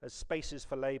as spaces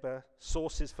for labour,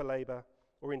 sources for labour,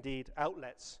 or indeed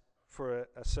outlets for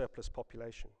a surplus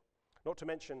population, not to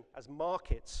mention as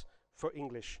markets for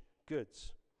English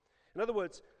goods. In other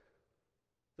words,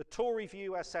 the Tory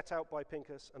view as set out by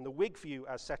Pincus and the Whig view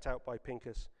as set out by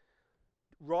Pincus,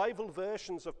 rival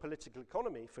versions of political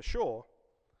economy, for sure,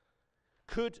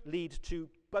 could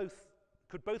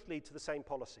both lead to the same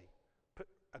policy,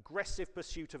 aggressive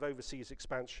pursuit of overseas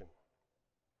expansion,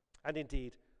 and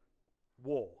indeed,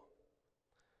 war.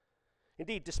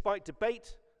 Indeed, despite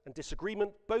debate and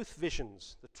disagreement, both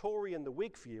visions, the Tory and the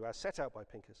Whig view as set out by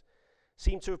Pincus,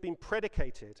 seem to have been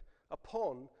predicated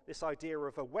upon this idea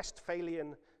of a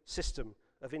Westphalian system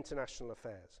of international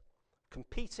affairs,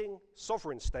 competing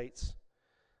sovereign states,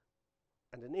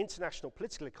 and an international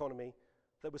political economy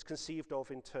that was conceived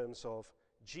of in terms of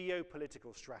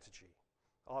geopolitical strategy.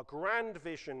 Our grand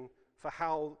vision for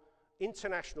how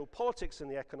international politics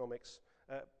and economics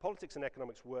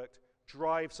worked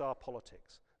drives our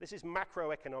politics. This is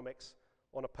macroeconomics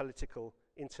on a political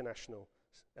international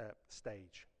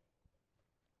stage.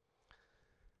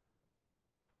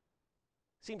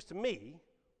 Seems to me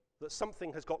that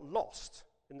something has got lost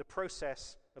in the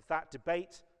process of that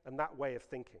debate and that way of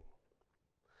thinking.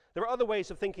 There are other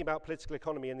ways of thinking about political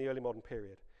economy in the early modern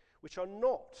period, which are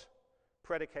not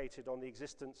predicated on the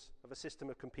existence of a system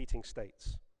of competing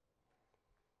states,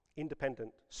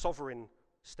 independent, sovereign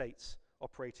states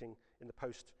operating in the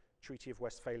post-Treaty of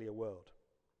Westphalia world.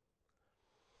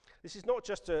 This is not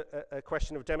just a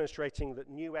question of demonstrating that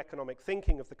new economic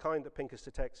thinking of the kind that Pincus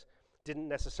detects didn't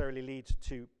necessarily lead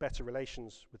to better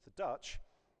relations with the Dutch,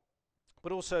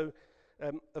 but also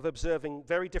of observing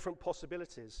very different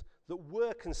possibilities that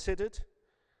were considered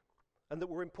and that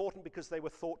were important because they were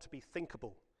thought to be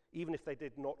thinkable, even if they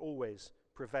did not always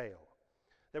prevail.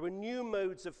 There were new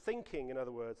modes of thinking, in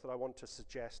other words, that I want to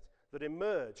suggest that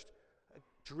emerged,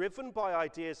 driven by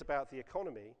ideas about the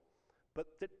economy, but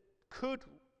that could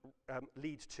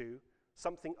lead to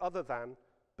something other than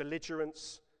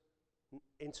belligerence,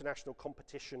 international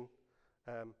competition,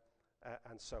 and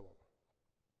so on.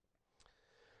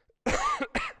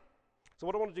 So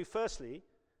what I want to do firstly,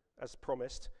 as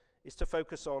promised, is to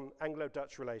focus on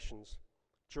Anglo-Dutch relations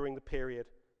during the period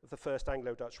of the First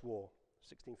Anglo-Dutch War,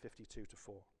 1652 to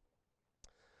 4.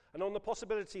 And on the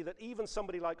possibility that even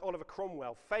somebody like Oliver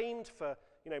Cromwell, famed for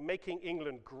making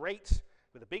England great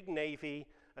with a big navy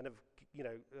and of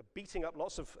beating up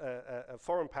lots of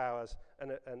foreign powers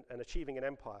and achieving an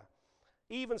empire,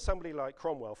 even somebody like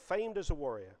Cromwell, famed as a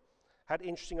warrior, had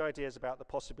interesting ideas about the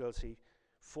possibility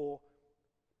for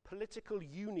political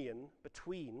union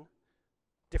between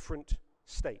different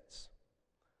states.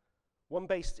 One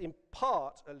based in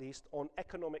part, at least, on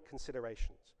economic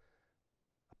considerations.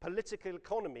 A political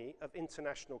economy of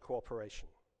international cooperation.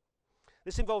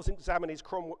 This involves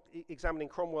examining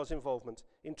Cromwell's involvement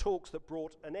in talks that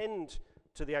brought an end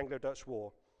to the Anglo-Dutch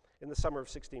War in the summer of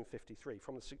 1653,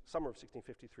 from the summer of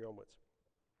 1653 onwards.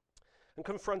 And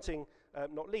confronting,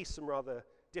 not least, some rather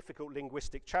difficult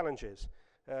linguistic challenges.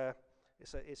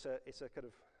 It's a kind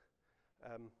of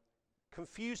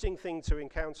confusing thing to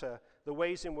encounter the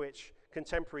ways in which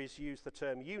contemporaries use the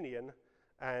term union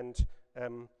and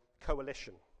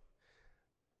coalition.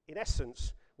 In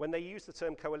essence, when they use the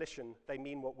term coalition, they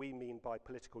mean what we mean by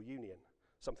political union,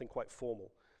 something quite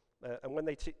formal. And when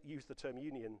they use the term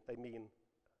union, they mean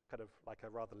kind of like a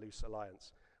rather loose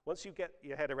alliance. Once you get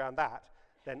your head around that,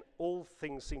 then all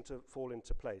things seem to fall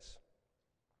into place.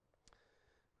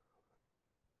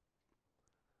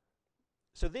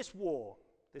 So this war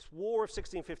of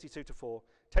 1652 to 4,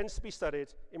 tends to be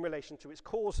studied in relation to its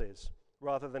causes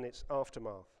rather than its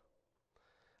aftermath.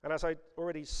 And as I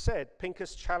already said,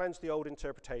 Pincus challenged the old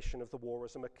interpretation of the war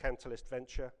as a mercantilist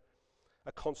venture,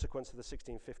 a consequence of the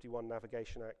 1651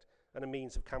 Navigation Act, and a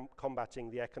means of combating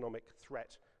the economic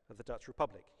threat of the Dutch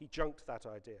Republic. He junked that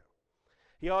idea.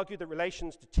 He argued that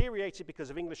relations deteriorated because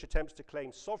of English attempts to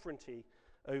claim sovereignty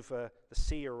over the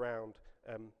sea around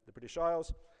the British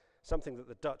Isles, something that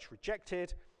the Dutch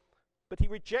rejected, but he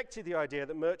rejected the idea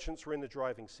that merchants were in the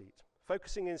driving seat,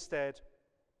 focusing instead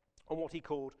on what he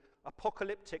called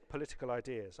apocalyptic political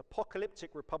ideas,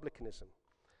 apocalyptic republicanism.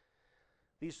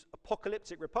 These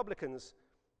apocalyptic republicans,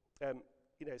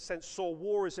 saw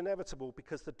war as inevitable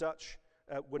because the Dutch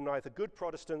were neither good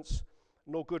Protestants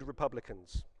nor good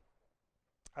Republicans.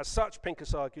 As such,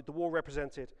 Pincus argued, the war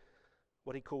represented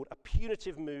what he called a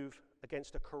punitive move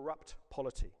against a corrupt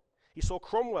polity. He saw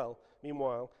Cromwell,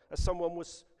 meanwhile, as someone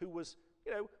who was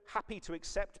happy to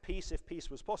accept peace if peace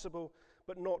was possible,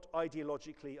 but not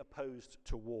ideologically opposed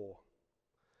to war.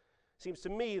 Seems to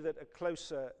me that a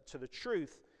closer to the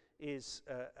truth is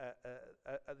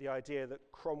the idea that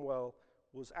Cromwell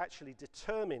was actually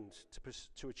determined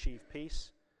to achieve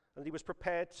peace, and he was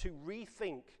prepared to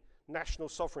rethink national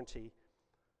sovereignty,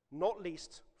 not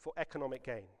least for economic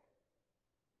gain.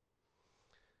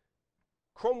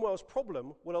 Cromwell's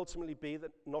problem will ultimately be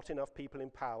that not enough people in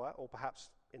power, or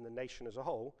perhaps in the nation as a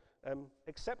whole,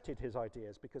 accepted his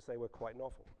ideas because they were quite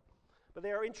novel. But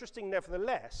they are interesting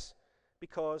nevertheless,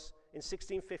 because in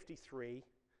 1653,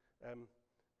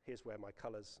 here's where my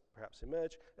colours perhaps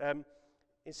emerge,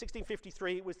 in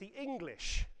 1653 it was the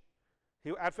English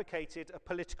who advocated a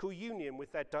political union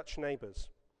with their Dutch neighbours,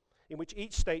 in which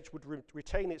each state would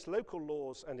retain its local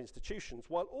laws and institutions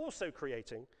while also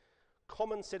creating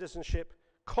common citizenship,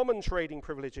 common trading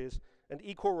privileges, and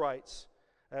equal rights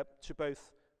to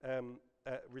both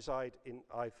reside in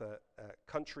either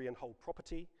country and hold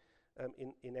property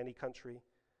in any country,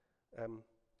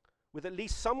 with at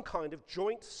least some kind of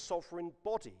joint sovereign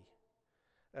body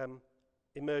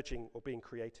emerging or being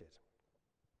created.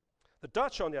 The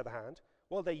Dutch, on the other hand,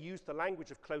 while they used the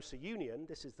language of closer union,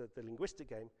 this is the linguistic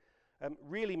game,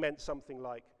 really meant something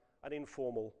like an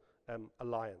informal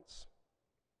alliance.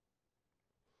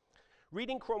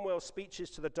 Reading Cromwell's speeches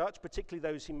to the Dutch, particularly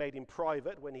those he made in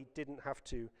private when he didn't have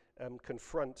to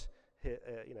confront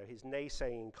his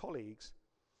naysaying colleagues,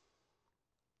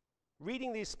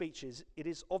 reading these speeches, it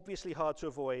is obviously hard to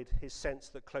avoid his sense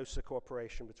that closer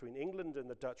cooperation between England and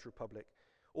the Dutch Republic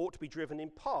ought to be driven in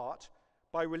part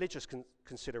by religious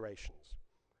considerations.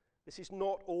 This is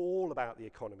not all about the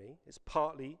economy, it's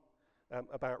partly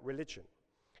about religion.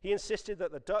 He insisted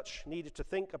that the Dutch needed to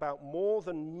think about more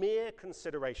than mere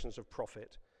considerations of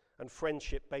profit and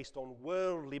friendship based on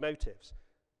worldly motives.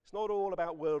 It's not all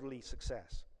about worldly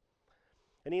success.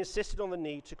 And he insisted on the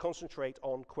need to concentrate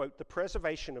on, quote, the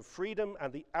preservation of freedom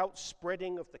and the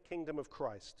outspreading of the kingdom of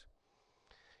Christ.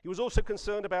 He was also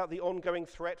concerned about the ongoing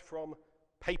threat from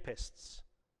papists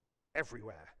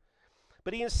everywhere.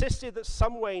 But he insisted that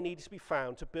some way needed to be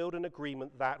found to build an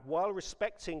agreement that, while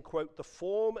respecting, quote, the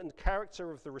form and character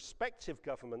of the respective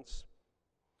governments,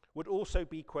 would also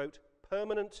be, quote,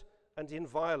 permanent and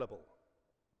inviolable.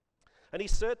 And he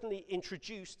certainly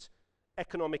introduced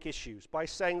economic issues by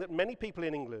saying that many people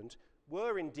in England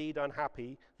were indeed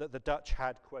unhappy that the Dutch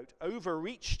had, quote,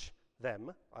 overreached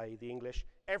them, i.e. the English,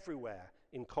 everywhere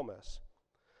in commerce.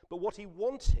 But what he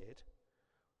wanted,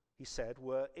 he said,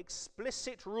 were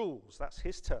explicit rules, that's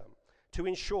his term, to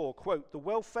ensure, quote, the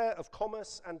welfare of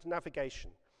commerce and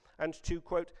navigation, and to,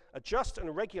 quote, adjust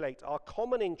and regulate our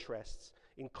common interests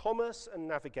in commerce and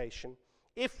navigation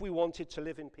if we wanted to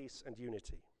live in peace and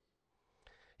unity.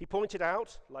 He pointed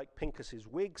out, like Pincus's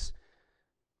Whigs,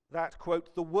 that,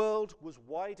 quote, the world was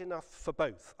wide enough for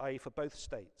both, i.e. for both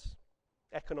states,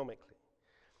 economically.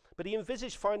 But he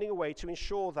envisaged finding a way to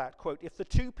ensure that, quote, if the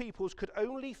two peoples could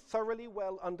only thoroughly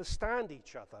well understand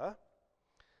each other,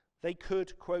 they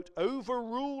could, quote,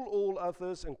 overrule all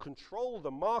others and control the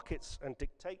markets and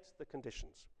dictate the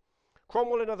conditions.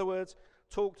 Cromwell, in other words,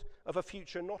 talked of a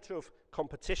future not of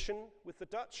competition with the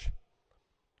Dutch,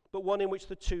 but one in which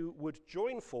the two would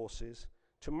join forces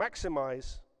to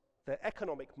maximize their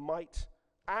economic might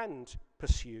and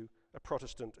pursue a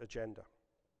Protestant agenda.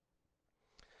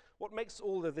 What makes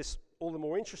all of this all the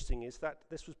more interesting is that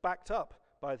this was backed up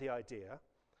by the idea,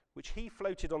 which he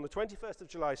floated on the 21st of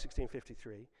July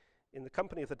 1653 in the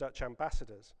company of the Dutch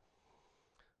ambassadors.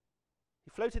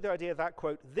 He floated the idea that,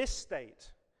 quote, this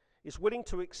state is willing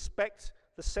to expect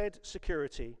the said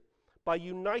security by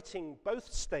uniting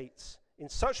both states in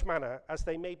such manner as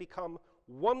they may become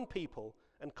one people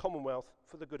and commonwealth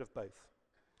for the good of both.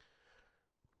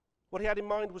 What he had in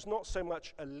mind was not so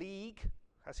much a league,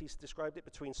 as he's described it,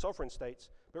 between sovereign states,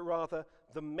 but rather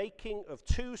the making of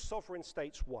two sovereign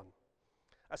states one,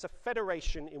 as a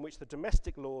federation in which the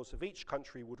domestic laws of each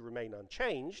country would remain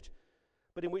unchanged,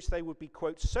 but in which they would be,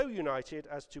 quote, so united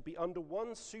as to be under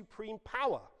one supreme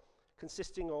power,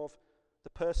 consisting of the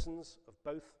persons of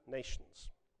both nations.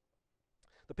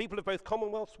 The people of both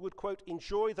commonwealths would, quote,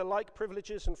 enjoy the like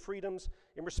privileges and freedoms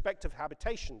in respect of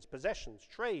habitations, possessions,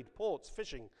 trade, ports,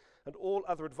 fishing, and all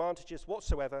other advantages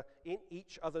whatsoever in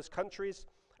each other's countries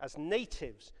as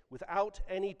natives without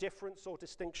any difference or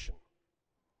distinction.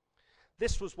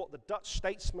 This was what the Dutch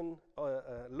statesman,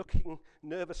 looking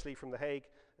nervously from The Hague,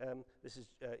 this is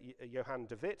Johan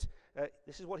de Witt,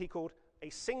 this is what he called a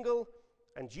single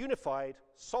and unified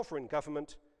sovereign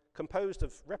government composed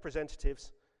of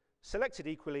representatives selected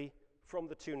equally from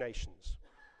the two nations,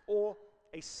 or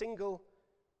a single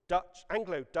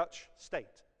Anglo-Dutch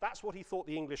state. That's what he thought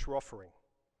the English were offering.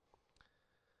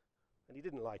 And he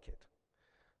didn't like it.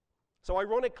 So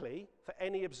ironically, for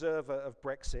any observer of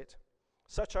Brexit,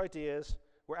 such ideas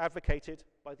were advocated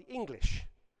by the English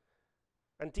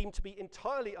and deemed to be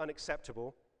entirely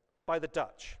unacceptable by the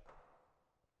Dutch,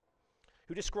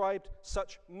 who described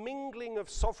such mingling of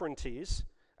sovereignties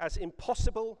as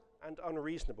impossible and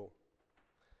unreasonable.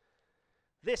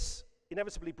 This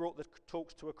inevitably brought the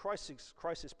talks to a crisis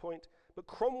point, but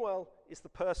Cromwell is the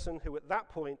person who at that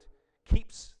point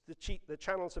keeps the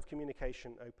channels of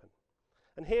communication open.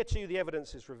 And here too the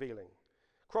evidence is revealing.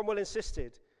 Cromwell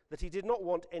insisted that he did not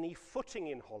want any footing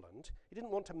in Holland. He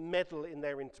didn't want to meddle in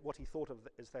what he thought of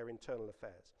as their internal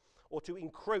affairs, or to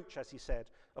encroach, as he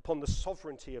said, upon the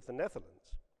sovereignty of the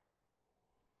Netherlands.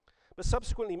 But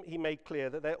subsequently he made clear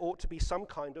that there ought to be some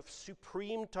kind of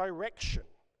supreme direction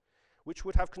which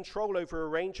would have control over a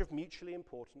range of mutually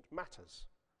important matters.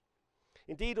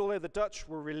 Indeed, although the Dutch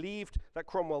were relieved that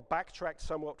Cromwell backtracked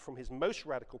somewhat from his most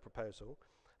radical proposal,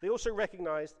 they also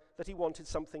recognized that he wanted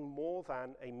something more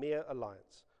than a mere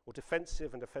alliance, or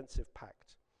defensive and offensive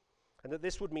pact, and that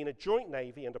this would mean a joint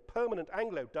navy and a permanent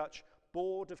Anglo-Dutch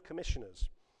board of commissioners,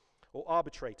 or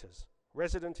arbitrators,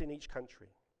 resident in each country.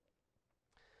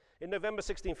 In November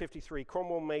 1653,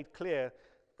 Cromwell made clear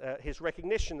his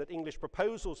recognition that English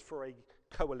proposals for a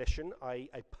coalition, i.e.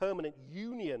 a permanent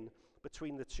union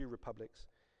between the two republics,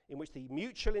 in which the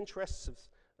mutual interests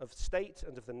of state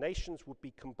and of the nations would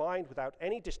be combined without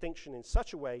any distinction in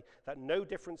such a way that no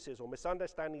differences or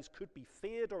misunderstandings could be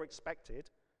feared or expected,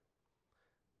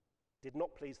 did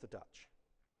not please the Dutch.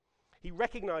 He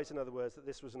recognized, in other words, that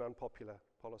this was an unpopular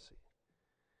policy.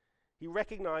 He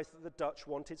recognized that the Dutch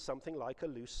wanted something like a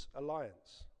loose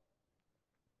alliance,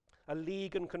 a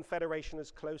league and confederation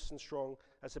as close and strong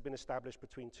as had been established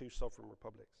between two sovereign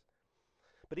republics.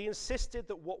 But he insisted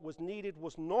that what was needed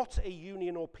was not a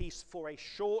union or peace for a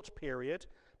short period,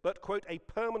 but, quote, a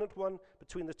permanent one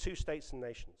between the two states and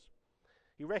nations.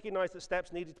 He recognized that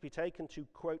steps needed to be taken to,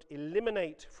 quote,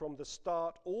 eliminate from the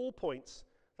start all points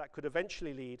that could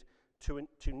eventually lead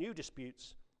to new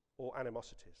disputes or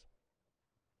animosities.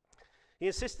 He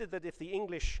insisted that if the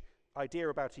English idea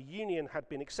about a union had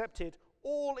been accepted,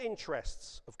 all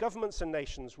interests of governments and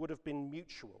nations would have been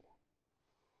mutual.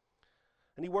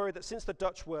 And he worried that since the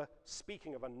Dutch were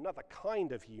speaking of another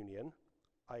kind of union,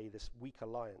 i.e. this weak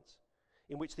alliance,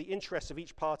 in which the interests of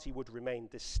each party would remain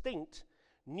distinct,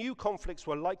 new conflicts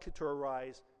were likely to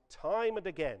arise time and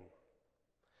again.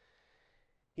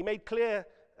 He made clear,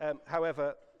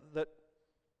 however,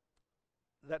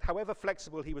 that however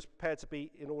flexible he was prepared to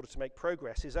be in order to make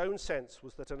progress, his own sense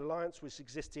was that an alliance which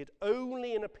existed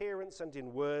only in appearance and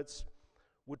in words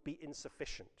would be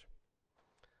insufficient,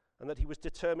 and that he was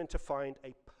determined to find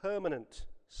a permanent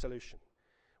solution,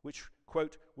 which,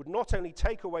 quote, would not only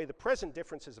take away the present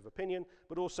differences of opinion,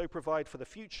 but also provide for the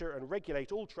future and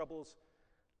regulate all troubles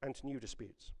and new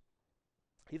disputes.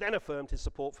 He then affirmed his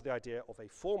support for the idea of a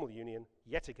formal union,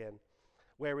 yet again,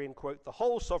 wherein, quote, the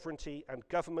whole sovereignty and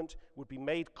government would be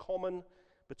made common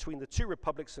between the two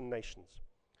republics and nations,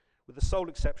 with the sole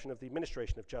exception of the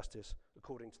administration of justice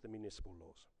according to the municipal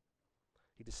laws.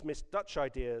 He dismissed Dutch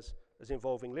ideas as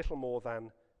involving little more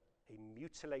than a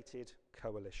mutilated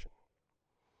coalition.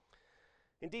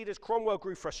 Indeed, as Cromwell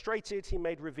grew frustrated, he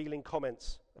made revealing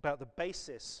comments about the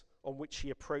basis on which he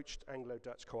approached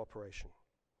Anglo-Dutch cooperation.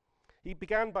 He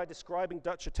began by describing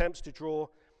Dutch attempts to draw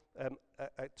a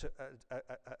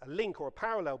link or a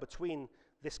parallel between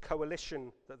this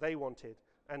coalition that they wanted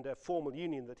and a formal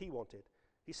union that he wanted.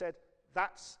 He said,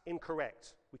 that's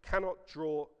incorrect. We cannot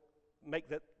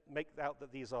make out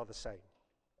that these are the same.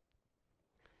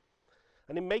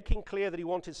 And in making clear that he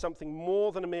wanted something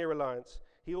more than a mere alliance,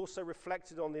 he also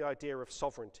reflected on the idea of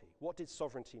sovereignty. What did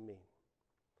sovereignty mean?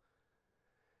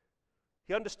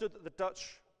 He understood that the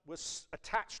Dutch was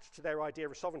attached to their idea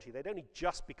of sovereignty. They'd only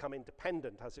just become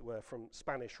independent, as it were, from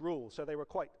Spanish rule, so they were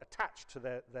quite attached to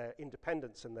their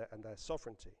independence and their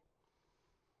sovereignty.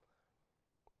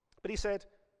 But he said,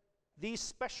 these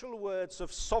special words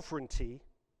of sovereignty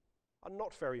are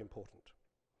not very important.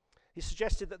 He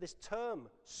suggested that this term,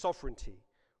 sovereignty,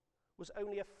 was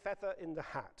only a feather in the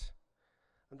hat,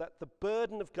 and that the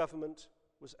burden of government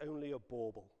was only a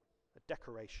bauble, a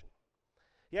decoration.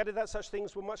 He added that such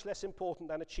things were much less important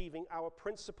than achieving our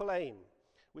principal aim,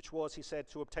 which was, he said,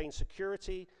 to obtain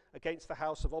security against the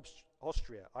House of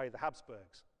Austria, i.e. the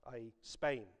Habsburgs, i.e.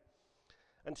 Spain,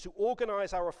 and to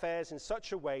organize our affairs in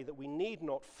such a way that we need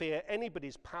not fear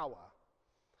anybody's power,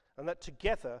 and that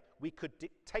together we could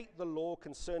dictate the law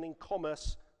concerning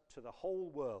commerce to the whole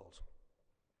world.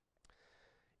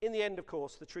 In the end, of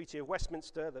course, the Treaty of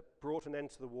Westminster that brought an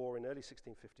end to the war in early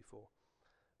 1654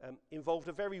 involved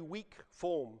a very weak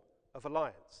form of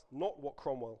alliance, not what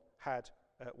Cromwell had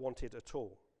wanted at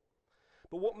all.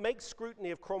 But what makes scrutiny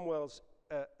of Cromwell's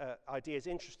ideas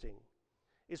interesting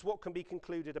is what can be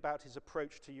concluded about his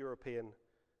approach to European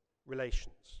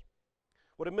relations.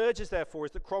 What emerges, therefore,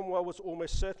 is that Cromwell was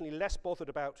almost certainly less bothered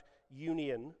about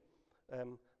union,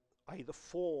 i.e. the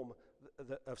form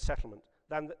of settlement,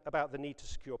 than about the need to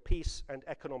secure peace and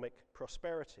economic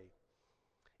prosperity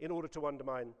in order to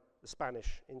undermine the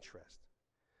Spanish interest.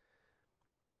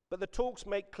 But the talks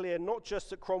make clear not just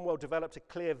that Cromwell developed a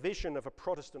clear vision of a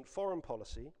Protestant foreign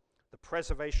policy, the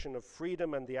preservation of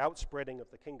freedom and the outspreading of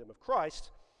the kingdom of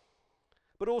Christ,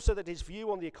 but also that his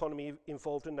view on the economy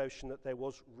involved a notion that there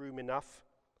was room enough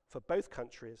for both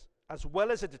countries, as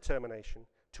well as a determination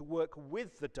to work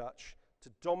with the Dutch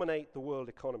to dominate the world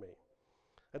economy,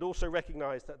 and also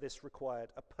recognised that this required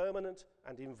a permanent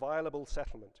and inviolable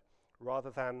settlement rather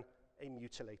than a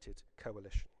mutilated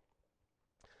coalition.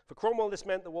 For Cromwell, this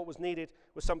meant that what was needed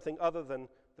was something other than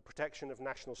the protection of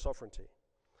national sovereignty,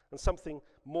 and something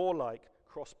more like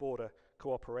cross-border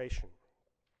cooperation.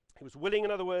 He was willing,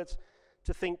 in other words,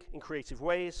 to think in creative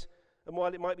ways, and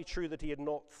while it might be true that he had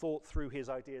not thought through his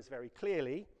ideas very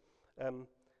clearly,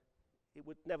 it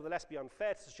would nevertheless be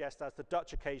unfair to suggest, as the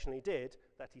Dutch occasionally did,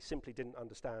 that he simply didn't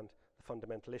understand the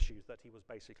fundamental issues, that he was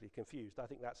basically confused. I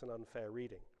think that's an unfair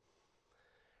reading.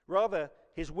 Rather,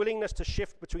 his willingness to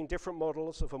shift between different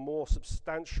models of a more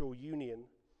substantial union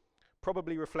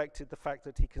probably reflected the fact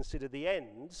that he considered the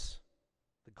ends,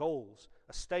 the goals,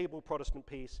 a stable Protestant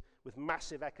peace with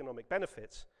massive economic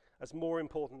benefits, as more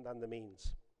important than the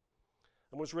means,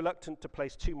 and was reluctant to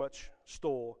place too much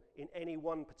store in any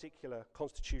one particular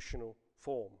constitutional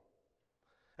form.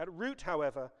 At root,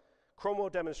 however, Cromwell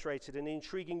demonstrated an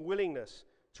intriguing willingness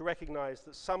to recognise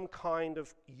that some kind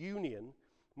of union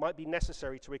might be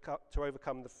necessary to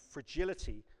overcome the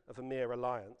fragility of a mere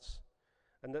alliance,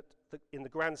 and that in the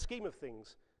grand scheme of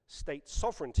things, state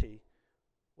sovereignty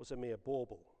was a mere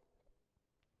bauble.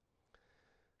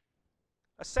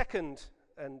 A second,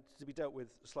 and to be dealt with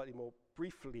slightly more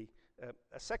briefly,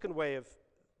 a second way of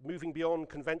moving beyond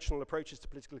conventional approaches to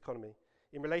political economy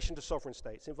in relation to sovereign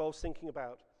states involves thinking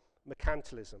about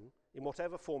mercantilism, in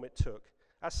whatever form it took,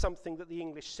 as something that the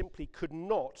English simply could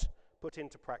not put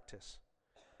into practice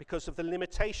because of the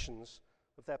limitations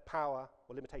of their power,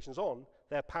 or limitations on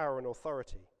their power and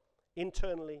authority,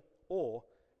 internally or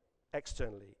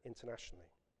externally, internationally.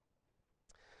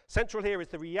 Central here is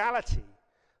the reality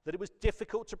that it was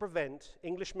difficult to prevent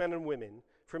English men and women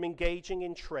from engaging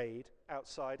in trade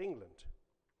outside England,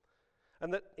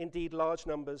 and that indeed large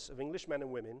numbers of English men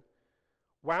and women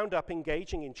wound up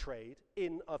engaging in trade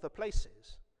in other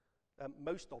places,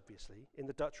 most obviously in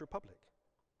the Dutch Republic.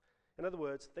 In other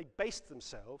words, they based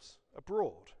themselves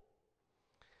abroad.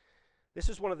 This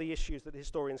is one of the issues that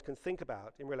historians can think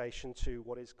about in relation to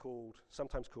what is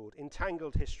sometimes called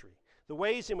entangled history, the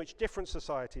ways in which different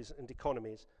societies and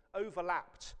economies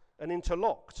overlapped and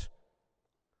interlocked,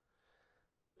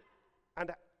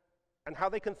 and how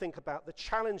they can think about the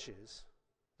challenges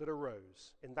that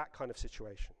arose in that kind of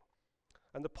situation,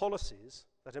 and the policies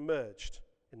that emerged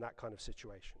in that kind of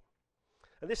situation.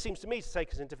 And this seems to me to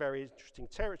take us into very interesting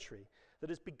territory that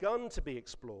has begun to be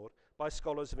explored by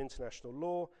scholars of international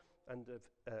law and of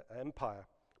empire,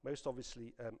 most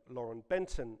obviously Lauren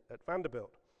Benton at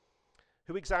Vanderbilt,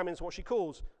 who examines what she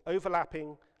calls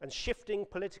overlapping and shifting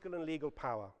political and legal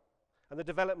power, and the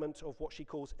development of what she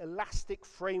calls elastic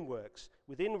frameworks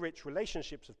within which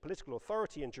relationships of political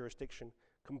authority and jurisdiction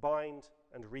combined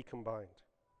and recombined.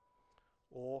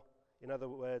 Or, in other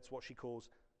words, what she calls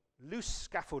loose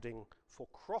scaffolding for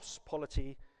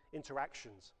cross-polity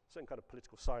interactions. Certain kind of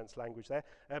political science language there.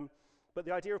 But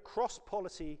the idea of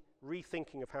cross-polity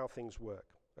rethinking of how things work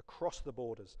across the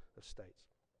borders of states.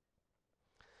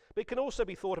 But it can also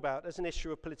be thought about as an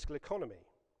issue of political economy,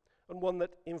 and one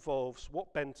that involves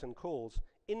what Benton calls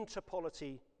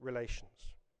interpolity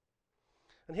relations.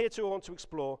 And here too I want to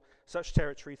explore such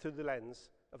territory through the lens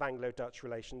of Anglo-Dutch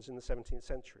relations in the 17th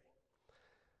century.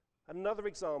 Another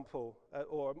example,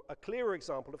 or a clearer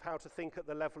example of how to think at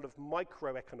the level of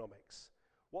microeconomics.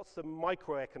 What's the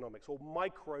microeconomics or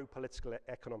micro-political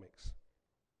economics,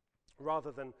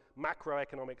 rather than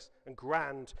macroeconomics and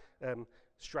grand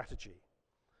strategy?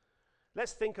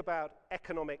 Let's think about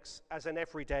economics as an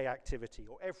everyday activity,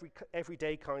 or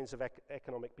everyday kinds of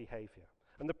economic behavior,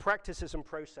 and the practices and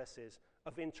processes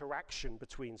of interaction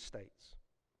between states.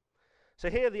 So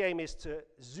here the aim is to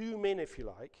zoom in, if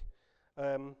you like,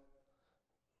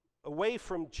 away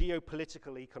from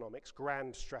geopolitical economics,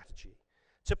 grand strategy,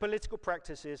 to political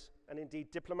practices and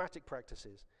indeed diplomatic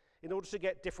practices, in order to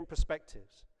get different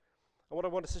perspectives. And what I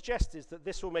want to suggest is that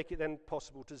this will make it then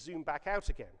possible to zoom back out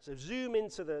again. So zoom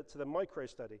into the micro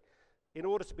study in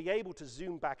order to be able to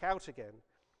zoom back out again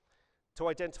to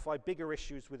identify bigger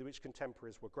issues with which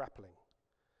contemporaries were grappling,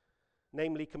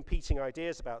 namely competing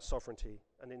ideas about sovereignty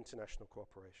and international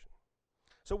cooperation.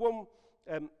 So one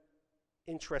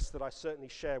interest that I certainly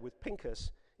share with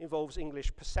Pincus involves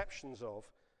English perceptions of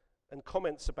and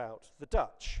comments about the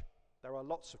Dutch. There are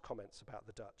lots of comments about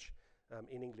the Dutch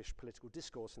in English political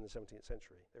discourse in the 17th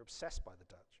century. They're obsessed by the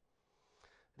Dutch.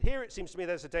 And here it seems to me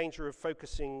there's a danger of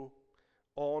focusing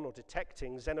on or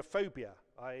detecting xenophobia.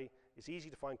 It's easy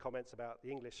to find comments about the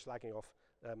English slagging off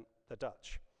the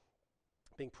Dutch,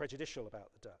 being prejudicial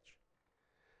about the Dutch,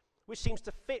 which seems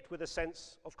to fit with a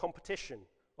sense of competition,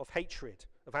 of hatred,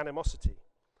 of animosity.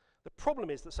 The problem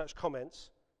is that such comments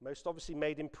most obviously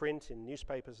made in print, in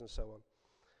newspapers and so on,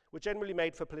 were generally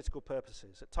made for political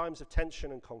purposes, at times of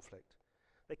tension and conflict.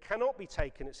 They cannot be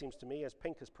taken, it seems to me, as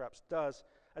Pincus perhaps does,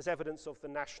 as evidence of the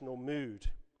national mood.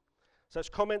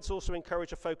 Such comments also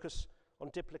encourage a focus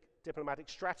on diplomatic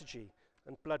strategy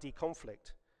and bloody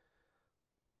conflict.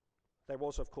 There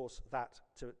was, of course, that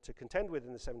to contend with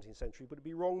in the 17th century, but it would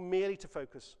be wrong merely to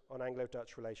focus on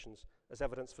Anglo-Dutch relations as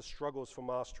evidence for struggles for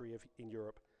mastery in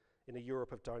Europe, in a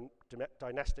Europe of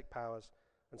dynastic powers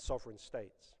and sovereign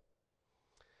states.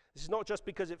 This is not just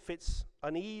because it fits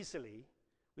uneasily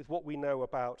with what we know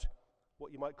about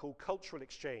what you might call cultural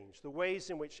exchange, the ways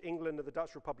in which England and the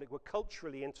Dutch Republic were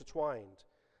culturally intertwined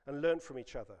and learned from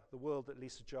each other, the world that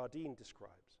Lisa Jardine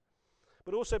describes,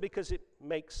 but also because it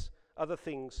makes other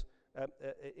things,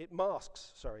 it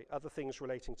masks other things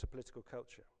relating to political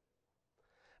culture.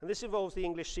 And this involves the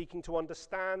English seeking to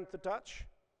understand the Dutch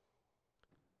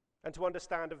and to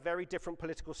understand a very different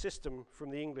political system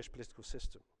from the English political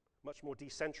system, much more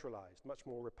decentralized, much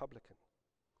more republican.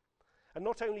 And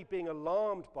not only being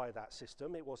alarmed by that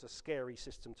system, it was a scary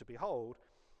system to behold,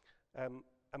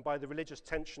 and by the religious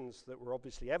tensions that were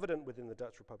obviously evident within the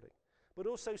Dutch Republic, but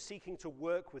also seeking to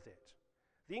work with it.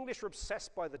 The English were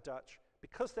obsessed by the Dutch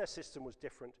because their system was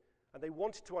different, and they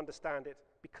wanted to understand it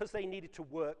because they needed to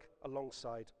work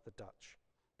alongside the Dutch.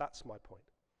 That's my point.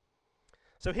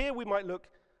 So here we might look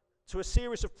to a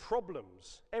series of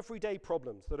problems, everyday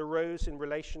problems, that arose in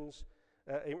relation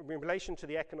to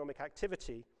the economic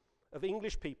activity of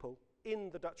English people in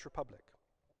the Dutch Republic.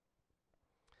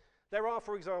 There is,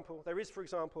 for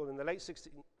example, in the late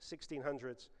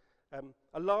 1600s,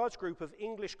 a large group of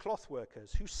English cloth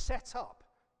workers who set up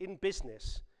in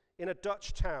business in a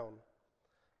Dutch town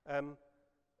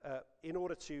in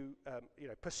order to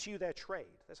pursue their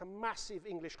trade. There's a massive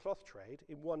English cloth trade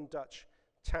in one Dutch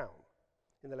town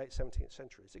in the late 17th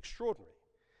century. It's extraordinary.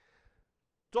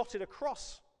 Dotted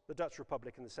across the Dutch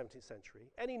Republic in the 17th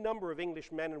century, any number of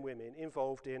English men and women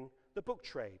involved in the book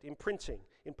trade, in printing,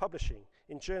 in publishing,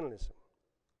 in journalism.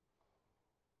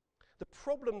 The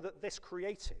problem that this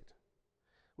created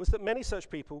was that many such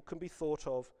people can be thought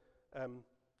of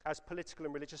as political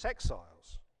and religious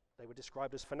exiles. They were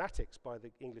described as fanatics by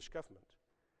the English government,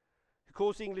 who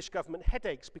caused the English government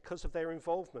headaches because of their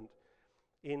involvement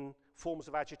in forms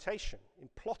of agitation, in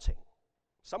plotting.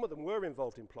 Some of them were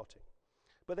involved in plotting,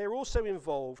 but they're also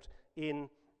involved in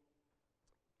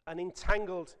an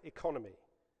entangled economy.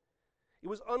 It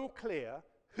was unclear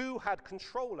who had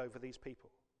control over these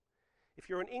people. If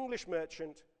you're an English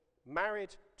merchant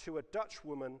married to a Dutch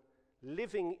woman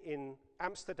living in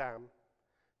Amsterdam,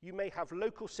 you may have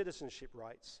local citizenship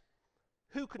rights.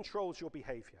 Who controls your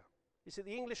behavior? Is it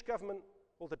the English government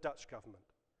or the Dutch government?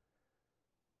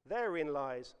 Therein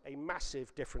lies a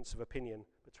massive difference of opinion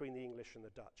between the English and the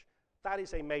Dutch. That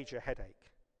is a major headache.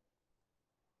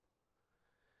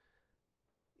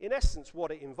 In essence,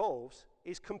 what it involves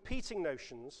is competing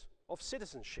notions of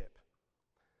citizenship.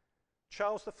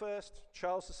 Charles I,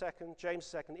 Charles II,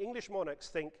 James II, English monarchs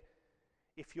think,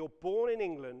 if you're born in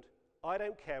England, I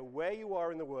don't care where you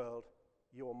are in the world,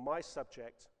 you're my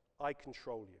subject, I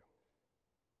control you.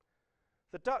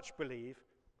 The Dutch believe,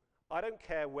 I don't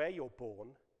care where you're born,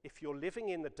 if you're living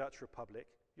in the Dutch Republic,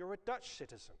 you're a Dutch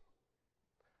citizen.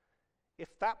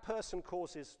 If that person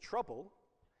causes trouble,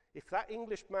 if that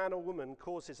English man or woman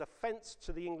causes offense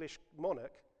to the English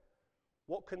monarch,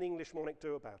 what can the English monarch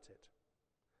do about it?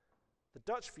 The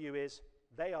Dutch view is,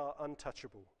 they are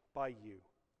untouchable by you.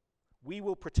 We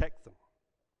will protect them.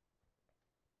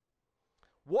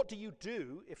 What do you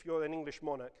do if you're an English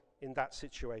monarch in that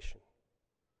situation?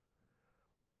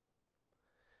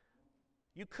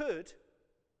 You could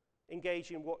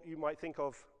engage in what you might think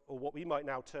of, or what we might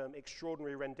now term,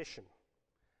 extraordinary rendition.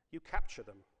 You capture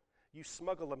them, you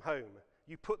smuggle them home,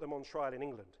 you put them on trial in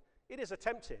England. It is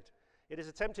attempted. It is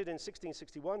attempted in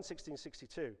 1661,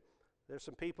 1662. There are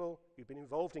some people who've been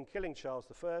involved in killing Charles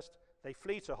I. They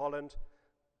flee to Holland.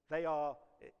 They are,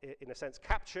 in a sense,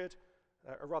 captured,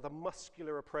 a rather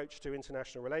muscular approach to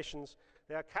international relations.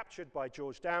 They are captured by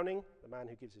George Downing, the man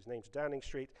who gives his name to Downing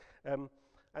Street,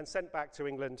 and sent back to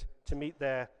England to meet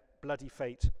their bloody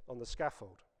fate on the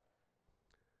scaffold.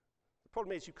 The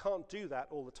problem is you can't do that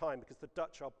all the time because the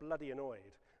Dutch are bloody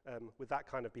annoyed with that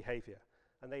kind of behavior,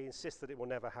 and they insist that it will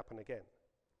never happen again.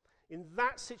 In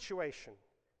that situation,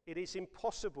 it is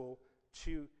impossible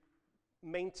to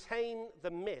maintain the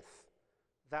myth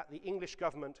that the English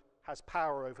government has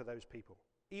power over those people,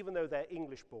 even though they're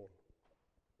English born.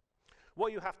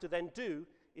 What you have to then do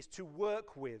is to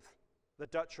work with the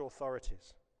Dutch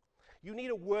authorities. You need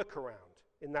a workaround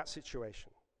in that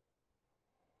situation.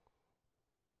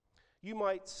 You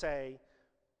might say,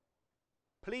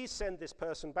 please send this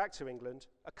person back to England,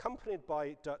 accompanied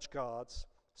by Dutch guards,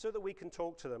 so that we can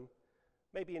talk to them,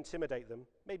 maybe intimidate them,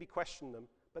 maybe question them,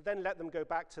 but then let them go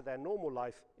back to their normal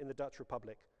life in the Dutch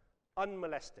Republic,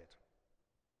 unmolested.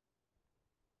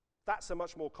 That's a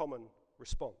much more common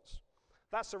response.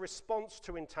 That's a response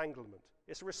to entanglement.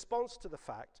 It's a response to the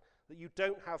fact that you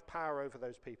don't have power over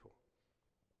those people.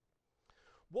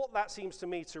 What that seems to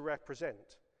me to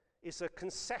represent is a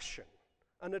concession,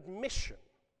 an admission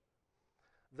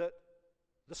that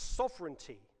the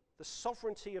sovereignty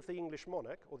of the English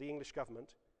monarch or the English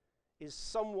government is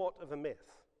somewhat of a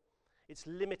myth. It's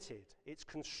limited, it's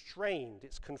constrained,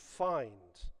 it's confined.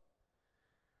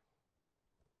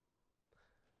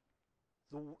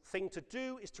 The thing to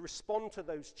do is to respond to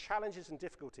those challenges and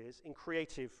difficulties in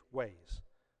creative ways.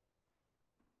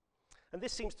 And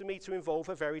this seems to me to involve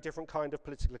a very different kind of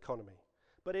political economy.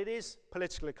 But it is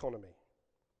political economy.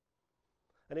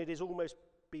 And it has almost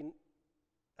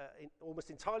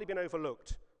entirely been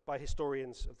overlooked by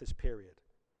historians of this period.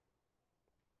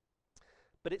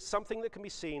 But it's something that can be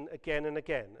seen again and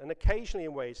again, and occasionally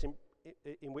in ways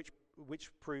in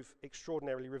which prove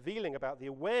extraordinarily revealing about the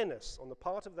awareness on the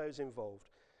part of those involved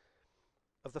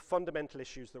of the fundamental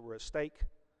issues that were at stake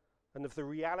and of the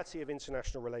reality of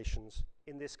international relations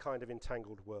in this kind of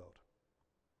entangled world.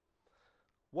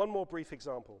 One more brief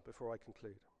example before I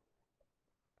conclude.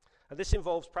 And this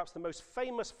involves perhaps the most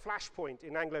famous flashpoint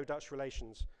in Anglo-Dutch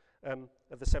relations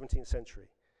of the 17th century.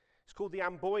 It's called the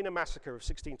Amboina Massacre of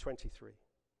 1623.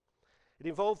 It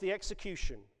involved the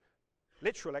execution,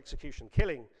 literal execution,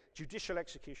 killing, judicial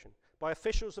execution, by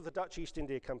officials of the Dutch East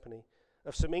India Company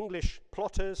of some English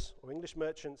plotters or English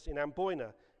merchants in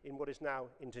Amboina, in what is now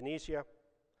Indonesia,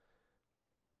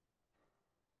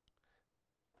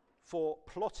 for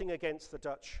plotting against the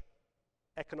Dutch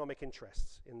economic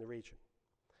interests in the region.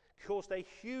 Caused a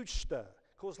huge stir,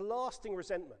 caused lasting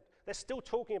resentment. They're still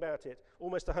talking about it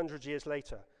almost 100 years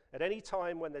later. At any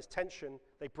time when there's tension,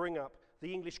 they bring up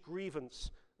the English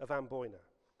grievance of Amboina,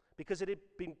 because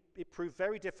it proved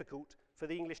very difficult for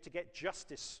the English to get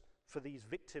justice for these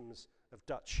victims of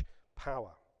Dutch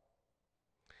power.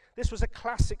 This was a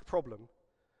classic problem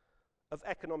of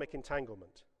economic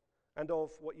entanglement and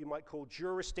of what you might call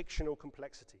jurisdictional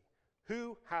complexity.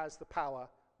 Who has the power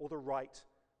or the right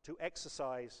to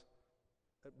exercise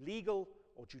legal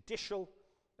or judicial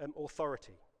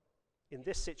authority in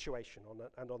this situation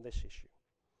and on this issue?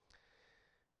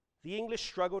 The English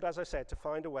struggled, as I said, to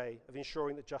find a way of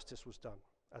ensuring that justice was done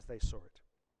as they saw it.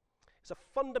 It's a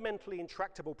fundamentally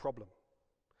intractable problem,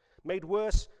 made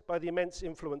worse by the immense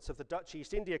influence of the Dutch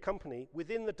East India Company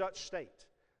within the Dutch state.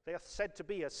 They are said to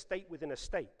be a state within a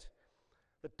state.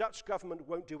 The Dutch government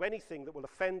won't do anything that will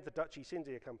offend the Dutch East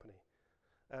India Company,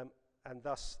 and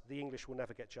thus the English will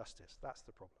never get justice. That's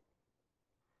the problem.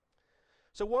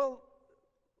 So while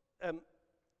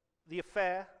the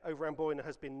affair over Amboina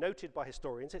has been noted by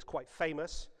historians, it's quite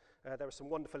famous. There are some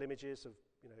wonderful images of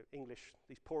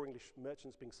these poor English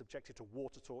merchants being subjected to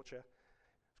water torture.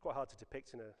 It's quite hard to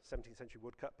depict in a 17th century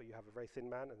woodcut, but you have a very thin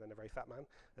man and then a very fat man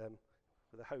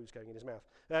with a hose going in his mouth.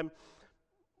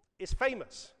 It's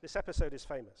famous. This episode is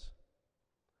famous.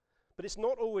 But it's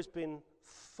not always been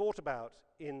thought about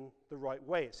in the right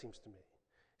way, it seems to me.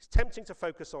 It's tempting to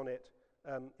focus on it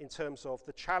in terms of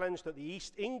the challenge that the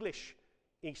English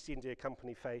East India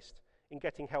Company faced in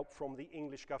getting help from the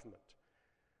English government.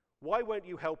 Why won't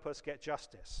you help us get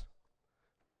justice?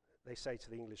 They say to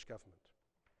the English government.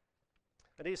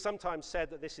 And it is sometimes said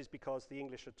that this is because the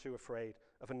English are too afraid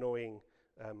of annoying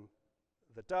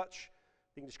the Dutch.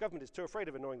 The English government is too afraid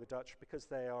of annoying the Dutch because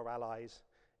they are allies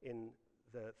in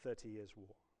the 30 Years' War.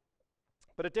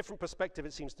 But a different perspective,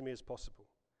 it seems to me, is possible.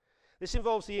 This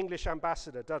involves the English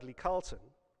ambassador, Dudley Carleton,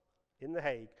 in The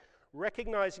Hague,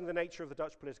 recognizing the nature of the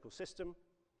Dutch political system,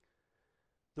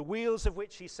 the wheels of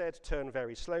which, he said, turn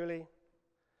very slowly,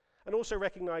 and also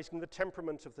recognizing the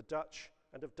temperament of the Dutch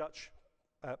and of Dutch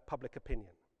public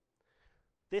opinion.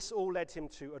 This all led him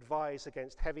to advise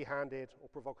against heavy-handed or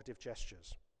provocative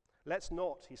gestures. Let's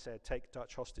not, he said, take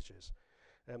Dutch hostages.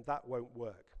 That won't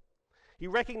work. He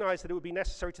recognized that it would be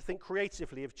necessary to think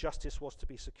creatively if justice was to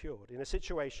be secured in a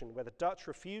situation where the Dutch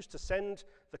refused to send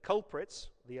the culprits,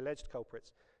 the alleged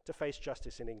culprits, to face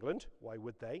justice in England. Why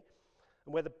would they?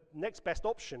 And where the next best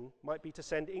option might be to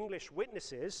send English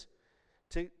witnesses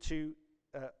to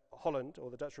Holland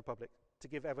or the Dutch Republic to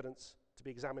give evidence to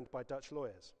be examined by Dutch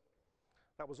lawyers.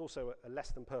 That was also a less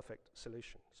than perfect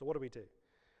solution. So what do we do?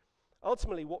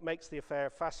 Ultimately, what makes the affair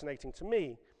fascinating to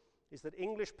me is that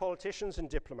English politicians and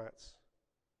diplomats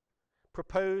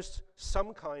proposed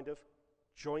some kind of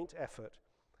joint effort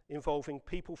involving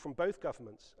people from both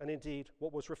governments, and indeed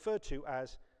what was referred to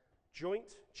as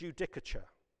joint judicature,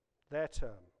 their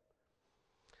term.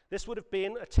 This would have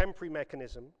been a temporary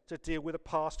mechanism to deal with a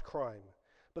past crime,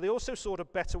 but they also sought a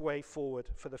better way forward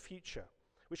for the future,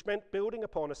 which meant building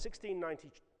upon a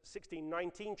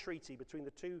 1619 treaty between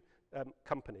the two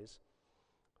companies,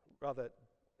 rather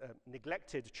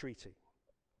neglected treaty,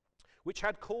 which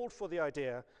had called for the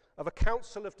idea of a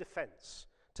council of defence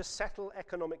to settle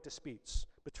economic disputes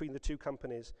between the two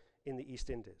companies in the East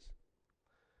Indies.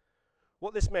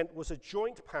 What this meant was a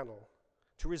joint panel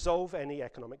to resolve any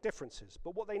economic differences.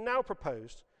 But what they now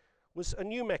proposed was a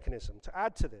new mechanism to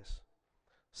add to this,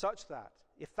 such that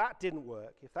if that didn't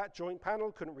work, if that joint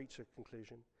panel couldn't reach a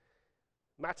conclusion,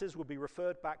 matters would be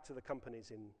referred back to the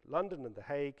companies in London and The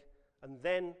Hague, and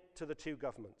then to the two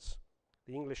governments,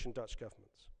 the English and Dutch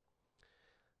governments.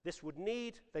 This would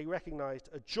need, they recognised,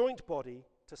 a joint body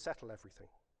to settle everything.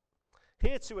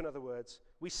 Here too, in other words,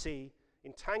 we see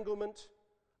entanglement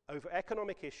over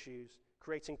economic issues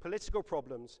creating political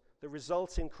problems that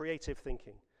result in creative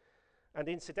thinking. And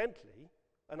incidentally,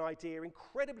 an idea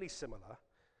incredibly similar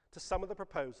to some of the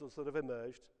proposals that have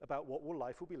emerged about what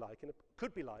life will be like,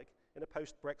 could be like in a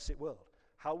post-Brexit world.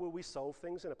 How will we solve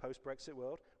things in a post-Brexit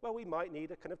world? Well, we might need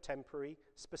a kind of temporary,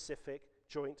 specific,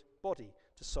 joint body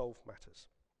to solve matters.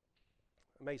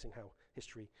 Amazing how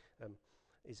history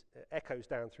echoes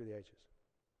down through the ages.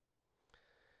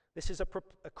 This is a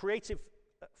creative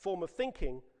form of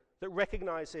thinking that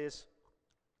recognizes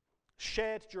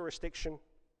shared jurisdiction,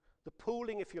 the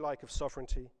pooling, if you like, of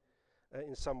sovereignty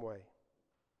in some way.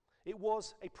 It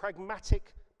was a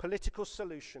pragmatic political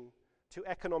solution to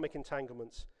economic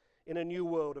entanglements in a new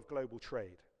world of global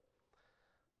trade.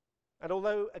 And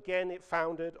although, again, it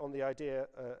founded on the idea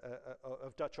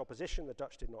of Dutch opposition, the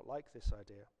Dutch did not like this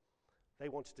idea. They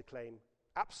wanted to claim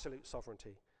absolute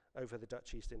sovereignty over the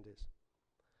Dutch East Indies.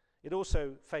 It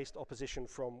also faced opposition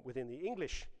from within the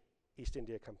English East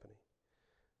India Company.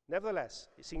 Nevertheless,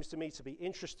 it seems to me to be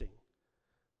interesting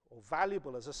or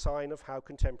valuable as a sign of how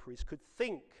contemporaries could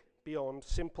think beyond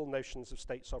simple notions of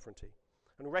state sovereignty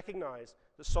and recognize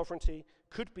that sovereignty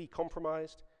could be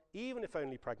compromised, even if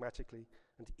only pragmatically,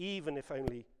 and even if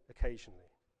only occasionally.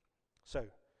 So,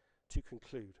 to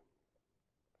conclude,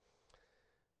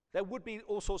 there would be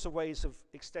all sorts of ways of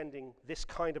extending this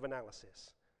kind of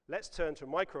analysis. Let's turn to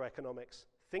microeconomics,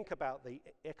 think about the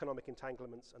economic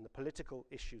entanglements and the political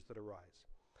issues that arise.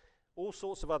 All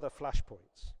sorts of other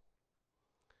flashpoints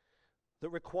that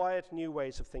required new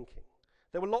ways of thinking.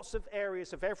 There were lots of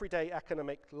areas of everyday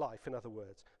economic life, in other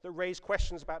words, that raised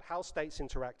questions about how states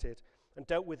interacted and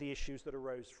dealt with the issues that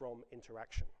arose from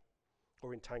interaction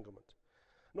or entanglement.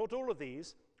 Not all of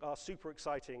these are super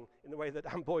exciting in the way that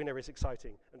Amboina is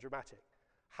exciting and dramatic.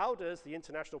 How does the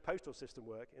international postal system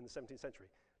work in the 17th century?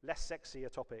 Less sexy a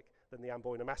topic than the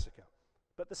Amboina massacre.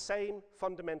 But the same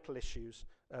fundamental issues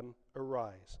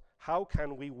arise. How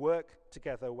can we work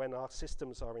together when our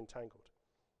systems are entangled?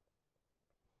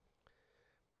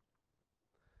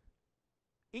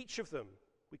 Each of them,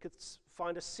 we could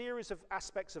find a series of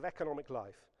aspects of economic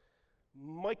life,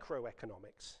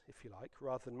 microeconomics, if you like,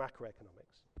 rather than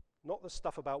macroeconomics. Not the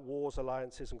stuff about wars,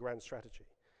 alliances, and grand strategy,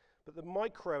 but the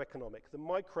microeconomic, the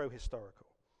micro-historical,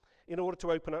 in order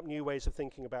to open up new ways of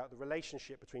thinking about the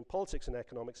relationship between politics and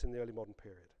economics in the early modern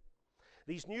period.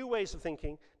 These new ways of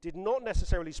thinking did not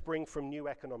necessarily spring from new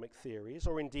economic theories,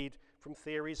 or indeed from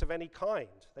theories of any kind.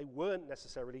 They weren't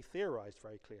necessarily theorized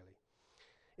very clearly.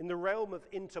 In the realm of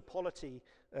interpolity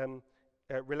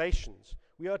relations,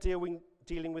 we are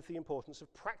dealing with the importance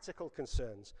of practical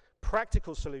concerns,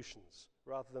 practical solutions,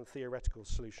 rather than theoretical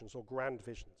solutions or grand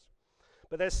visions.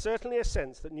 But there's certainly a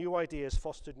sense that new ideas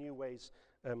fostered new ways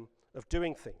of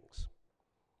doing things,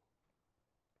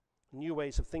 new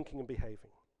ways of thinking and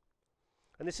behaving.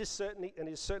 And this is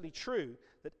certainly true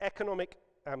that economic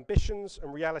ambitions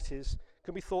and realities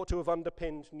can be thought to have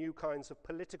underpinned new kinds of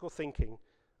political thinking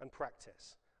and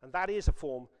practice. And that is a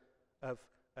form of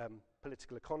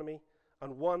political economy,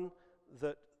 and one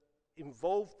that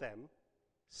involved them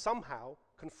somehow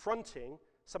confronting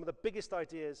some of the biggest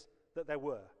ideas that there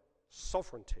were,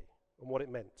 sovereignty and what it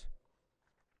meant.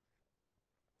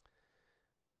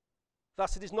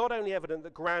 Thus, it is not only evident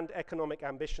that grand economic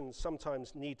ambitions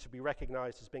sometimes need to be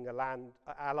recognized as being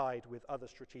allied with other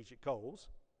strategic goals,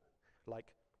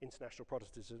 like international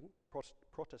Protestantism,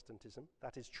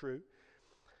 that is true.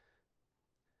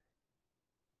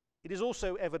 It is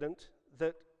also evident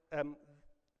that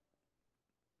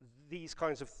these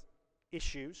kinds of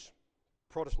issues,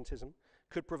 Protestantism,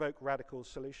 could provoke radical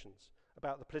solutions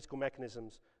about the political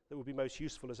mechanisms that would be most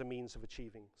useful as a means of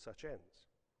achieving such ends.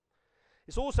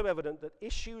 It's also evident that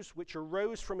issues which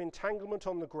arose from entanglement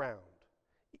on the ground,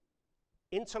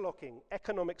 interlocking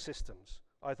economic systems,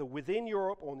 either within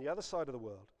Europe or on the other side of the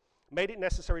world, made it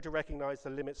necessary to recognize the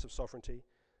limits of sovereignty,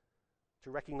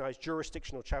 to recognize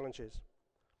jurisdictional challenges,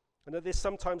 and that this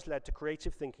sometimes led to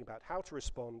creative thinking about how to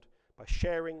respond by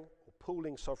sharing or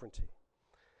pooling sovereignty.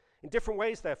 In different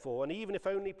ways, therefore, and even if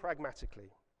only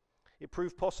pragmatically, it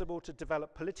proved possible to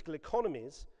develop political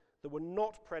economies that were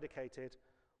not predicated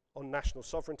on national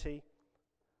sovereignty,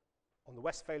 on the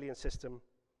Westphalian system,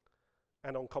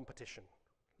 and on competition,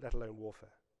 let alone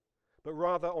warfare, but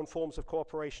rather on forms of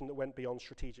cooperation that went beyond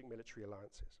strategic military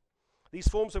alliances. These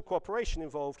forms of cooperation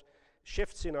involved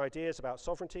shifts in ideas about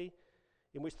sovereignty,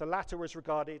 in which the latter was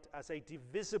regarded as a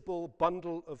divisible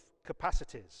bundle of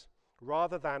capacities,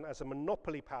 rather than as a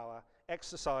monopoly power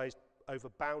exercised over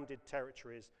bounded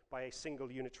territories by a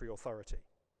single unitary authority.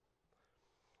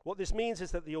 What this means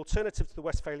is that the alternative to the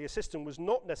Westphalia system was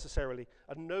not necessarily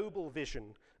a noble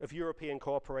vision of European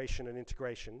cooperation and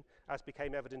integration, as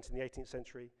became evident in the 18th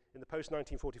century, in the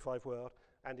post-1945 world,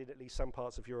 and in at least some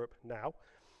parts of Europe now.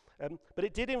 But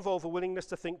it did involve a willingness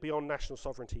to think beyond national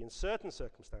sovereignty in certain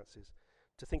circumstances,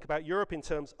 to think about Europe in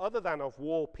terms other than of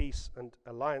war, peace, and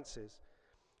alliances,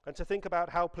 and to think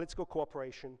about how political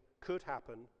cooperation could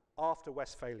happen after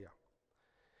Westphalia.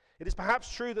 It is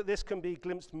perhaps true that this can be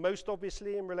glimpsed most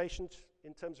obviously in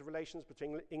terms of relations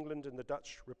between England and the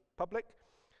Dutch Republic.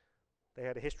 They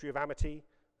had a history of amity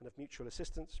and of mutual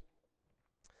assistance.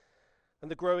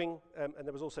 And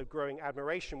there was also growing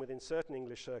admiration within certain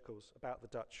English circles about the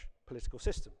Dutch political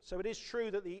system. So it is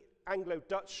true that the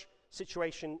Anglo-Dutch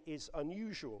situation is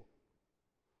unusual.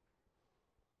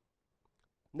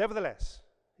 Nevertheless,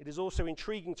 it is also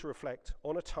intriguing to reflect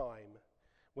on a time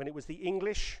when it was the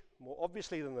English, more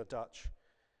obviously than the Dutch,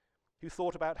 who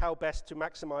thought about how best to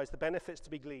maximize the benefits to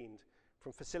be gleaned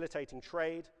from facilitating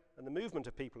trade and the movement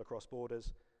of people across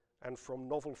borders, and from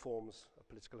novel forms of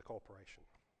political cooperation.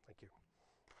 Thank you.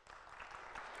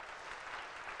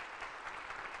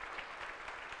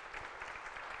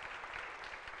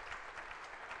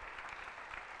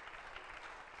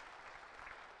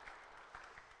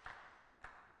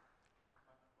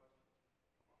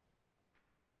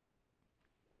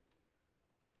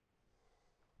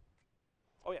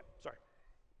 Oh yeah, sorry.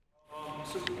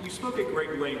 So you spoke at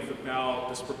great length about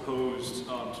this proposed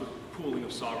sort of pooling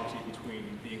of sovereignty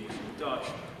between the English and the Dutch,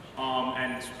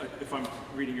 and if I'm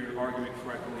reading your argument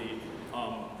correctly,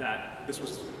 that this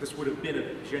would have been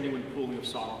a genuine pooling of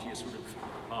sovereignty, a sort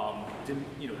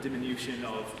of diminution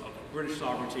of British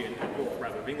sovereignty or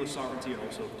rather of English sovereignty and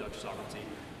also of Dutch sovereignty.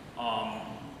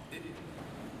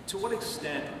 To what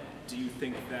extent do you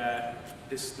think that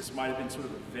this might have been sort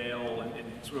of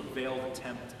a veiled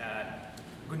attempt at,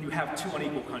 when you have two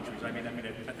unequal countries? I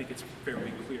think it's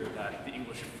fairly clear that the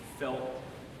English felt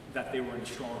that they were in a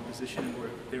stronger position and were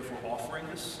therefore offering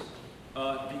this,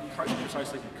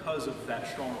 precisely because of that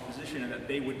stronger position, and that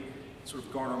they would sort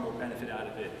of garner more benefit out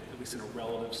of it, at least in a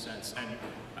relative sense.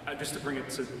 And just to bring it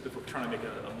to, if we're trying to make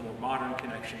a more modern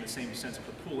connection, the same sense of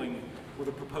the pooling, or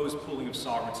the proposed pooling of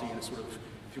sovereignty in a sort of,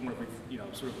 if you want to,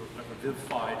 sort of a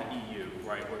revivified EU,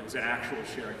 right, where it's an actual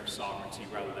sharing of sovereignty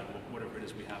rather than whatever it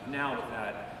is we have now with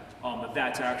that.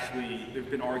 That's actually, there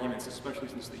have been arguments, especially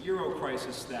since the Euro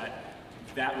crisis,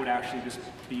 that would actually just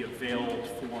be a veiled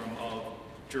form of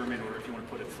German, or if you want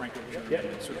to put it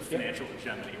Franco-German, sort of financial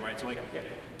hegemony, right? So, like,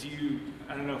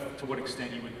 I don't know to what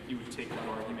extent you would take that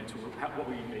argument, or what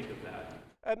would you make of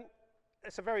that?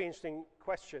 It's a very interesting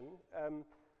question.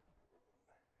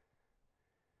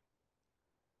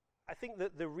 I think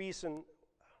that the reason,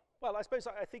 well, I suppose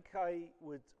I think I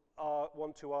would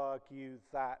want to argue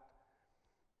that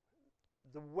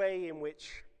the way in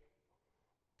which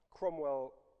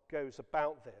Cromwell goes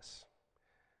about this,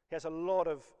 he has a lot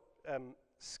of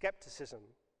skepticism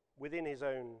within his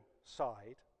own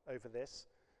side over this.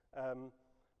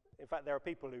 In fact, there are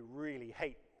people who really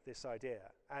hate this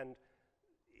idea, and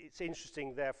it's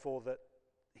interesting, therefore, that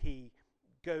he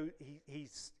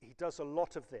does a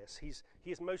lot of this.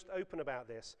 He is most open about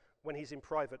this when he's in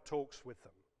private talks with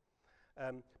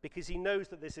them, because he knows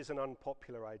that this is an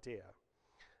unpopular idea.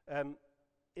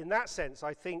 In that sense,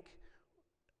 I think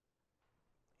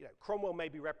Cromwell may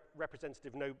be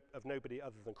representative of nobody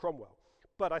other than Cromwell,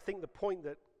 but I think the point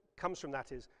that comes from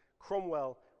that is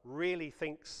Cromwell really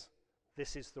thinks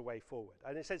this is the way forward.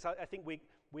 And in a sense, I think we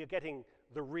are getting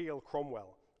the real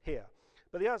Cromwell here.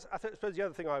 But I suppose the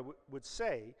other thing I would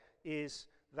say is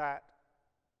that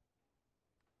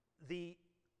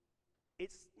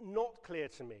it's not clear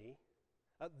to me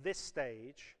at this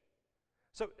stage,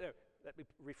 so let me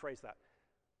rephrase that.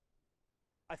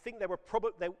 I think there were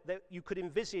probably, you could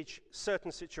envisage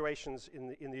certain situations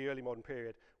in the early modern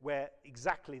period where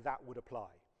exactly that would apply.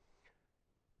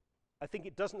 I think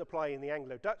it doesn't apply in the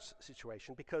Anglo-Dutch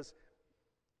situation because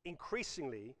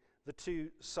increasingly the two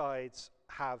sides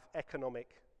have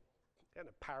economic kind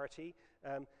of parity.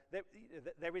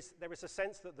 There is a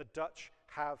sense that the Dutch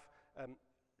have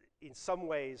in some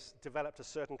ways developed a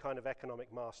certain kind of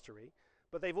economic mastery,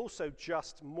 but they've also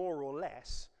just more or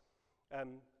less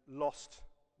lost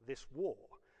this war.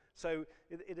 So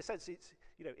in a sense, it's,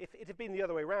 you know, if it had been the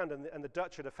other way around and the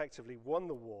Dutch had effectively won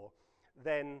the war,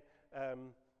 then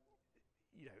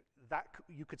you know, that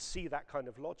you could see that kind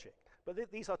of logic.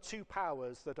 But these are two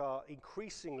powers that are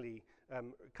increasingly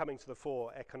coming to the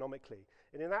fore economically.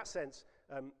 And in that sense,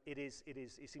 it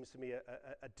seems to me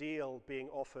a deal being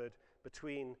offered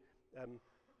between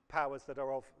powers that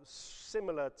are of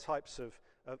similar types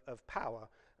of power.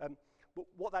 But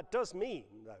what that does mean,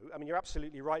 though, I mean, you're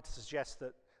absolutely right to suggest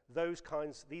that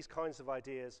these kinds of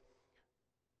ideas,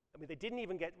 I mean, they didn't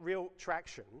even get real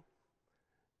traction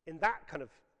in that kind of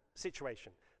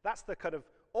situation. That's the kind of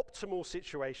optimal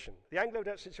situation. The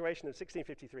Anglo-Dutch situation of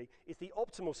 1653 is the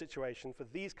optimal situation for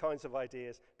these kinds of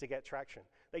ideas to get traction.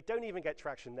 They don't even get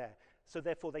traction there. So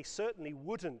therefore, they certainly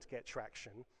wouldn't get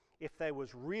traction if there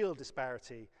was real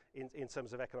disparity in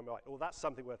terms of economic right. Well, that's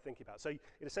something worth thinking about. So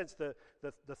in a sense, the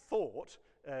thought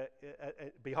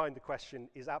behind the question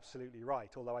is absolutely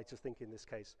right, although I just think in this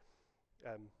case,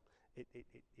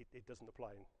 it doesn't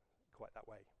apply in quite that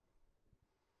way.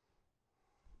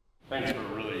 Thanks for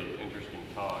a really interesting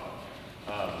talk.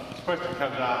 This question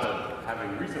comes out of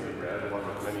having recently read, along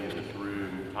with many in this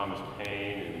room, Thomas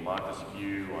Paine and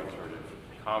Montesquieu on sort of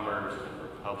commerce and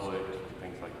republic and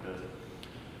things like this.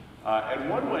 And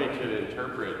one way to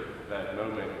interpret that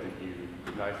moment that you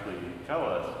nicely tell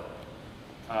us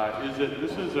is that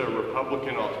this is a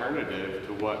Republican alternative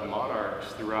to what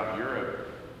monarchs throughout Europe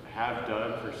have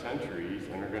done for centuries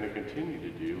and are going to continue to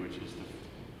do, which is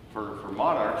for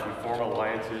monarchs, you form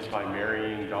alliances by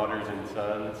marrying daughters and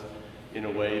sons in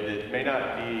a way that may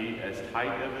not be as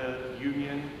tight of a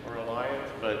union or alliance,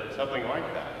 but something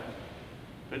like that.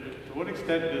 But to what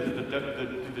extent does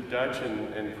do the Dutch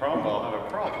and Cromwell have a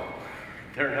problem?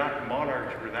 They're not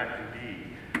monarchs where that can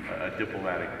be a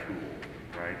diplomatic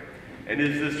tool, right? And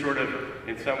is this sort of,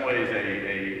 in some ways,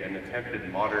 an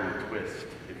attempted modern twist,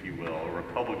 if you will, a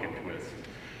Republican twist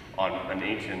on an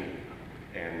ancient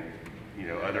and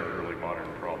other early modern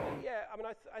problem? Yeah, I mean,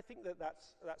 I think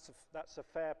that's a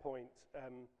fair point.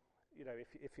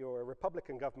 If you're a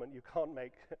Republican government, you can't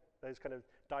make those kind of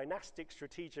dynastic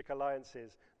strategic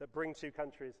alliances that bring two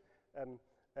countries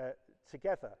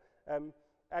together.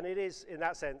 And it is, in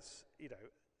that sense,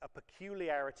 a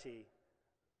peculiarity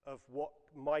of what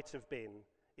might have been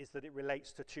is that it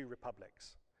relates to two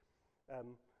republics.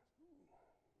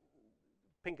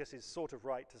 Pincus is sort of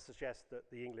right to suggest that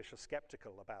the English are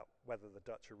skeptical about whether the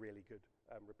Dutch are really good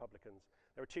republicans.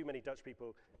 There are too many Dutch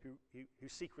people who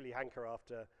secretly hanker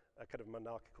after a kind of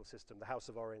monarchical system, the House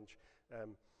of Orange.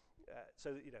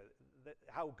 So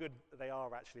how good they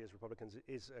are actually as republicans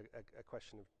is a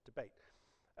question of debate.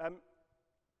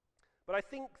 But I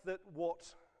think that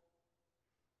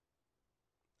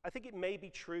I think it may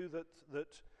be true that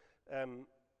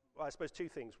well, I suppose two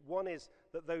things. One is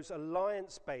that those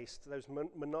alliance-based, those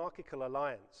monarchical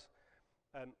alliance,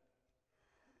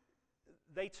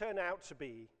 they turn out to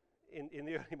be, in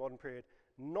the early modern period,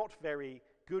 not very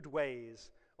good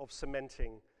ways of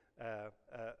cementing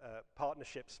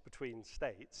partnerships between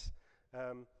states.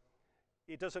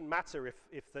 It doesn't matter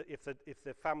if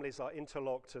the families are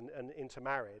interlocked and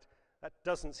intermarried. That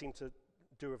doesn't seem to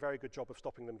do a very good job of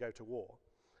stopping them go to war.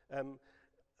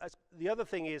 The other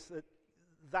thing is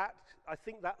that I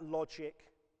think that logic,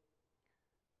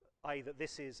 i.e. that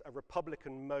this is a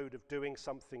Republican mode of doing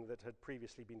something that had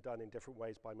previously been done in different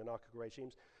ways by monarchical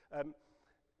regimes,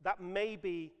 that may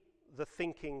be the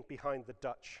thinking behind the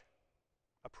Dutch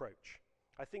approach.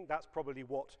 I think that's probably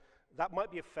that might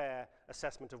be a fair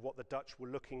assessment of what the Dutch were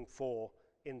looking for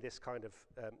in this kind of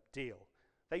deal.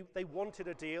 They wanted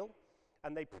a deal,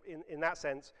 and in that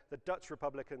sense, the Dutch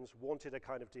Republicans wanted a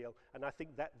kind of deal, and I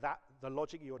think that the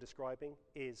logic you're describing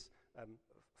is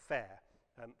fair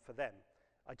for them.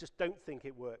 I just don't think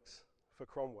it works for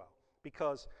Cromwell,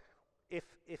 because if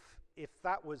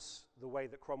that was the way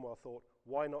that Cromwell thought,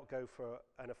 why not go for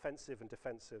an offensive and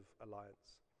defensive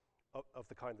alliance of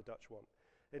the kind the Dutch want?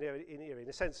 In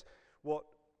a sense, what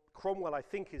Cromwell, I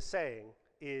think, is saying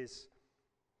is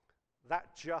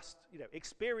that just,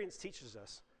 experience teaches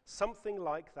us something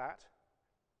like that.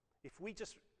 If we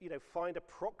just, find a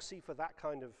proxy for that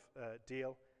kind of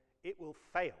deal, it will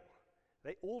fail.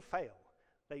 They all fail.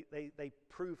 They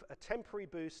prove a temporary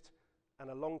boost and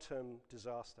a long-term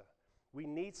disaster. We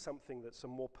need something that's a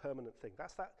more permanent thing.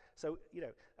 That's that. So,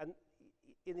 and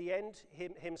in the end,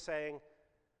 him saying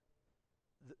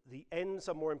the ends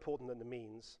are more important than the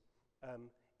means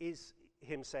is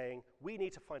him saying we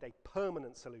need to find a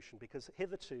permanent solution, because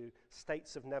hitherto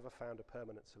states have never found a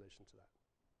permanent solution to that.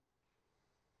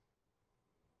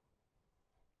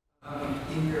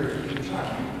 In your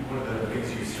talk, one of the things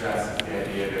you stress is the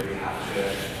idea that we have to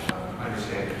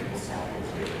understand that people saw things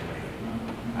differently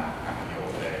back in the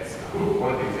old days.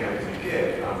 One of the examples you give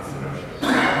is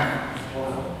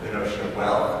the notion of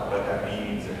wealth, what that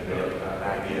means, and the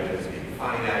idea of it as being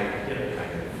finite,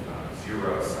 kind of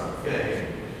zero-sum thing.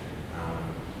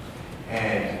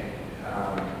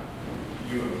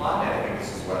 You imply, I think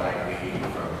this is what I glean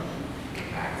from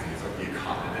magazines like The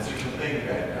Economist or something,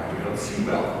 that we don't see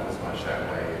wealth as much that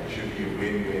way. It should be a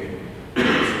win-win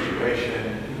situation.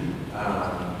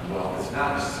 Wealth is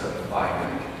not necessarily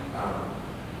finite.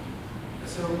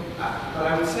 But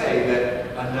I would say that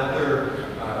another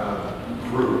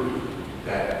group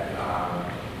that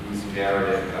whose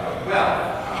narrative about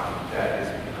wealth that is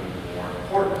becoming more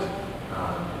important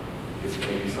is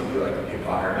maybe somebody like the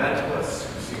environmentalists,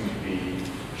 who seem to be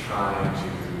trying to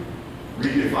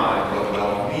redefine what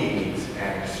wealth means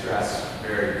and stress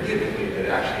very vividly that it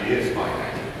actually is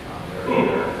finite.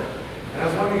 And I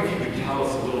was wondering if you could tell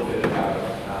us a little bit about,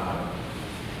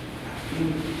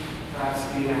 perhaps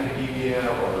in academia,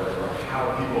 or how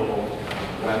people,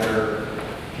 whether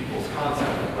people's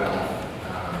concept of wealth,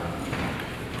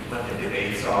 what the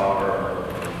debates are, or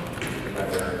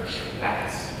whether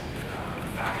that's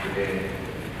factored in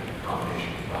a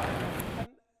combination of environment.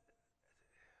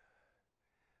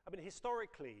 I mean,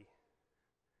 historically,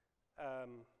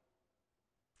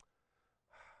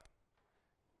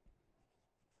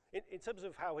 in terms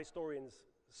of how historians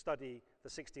study the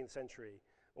 16th century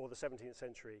or the 17th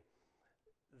century,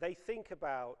 they think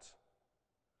about,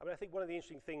 I think one of the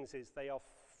interesting things is they are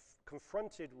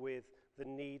confronted with the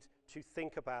need to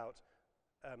think about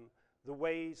the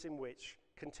ways in which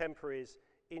contemporaries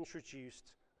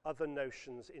introduced other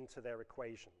notions into their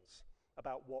equations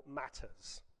about what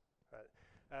matters. Right?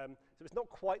 So it's not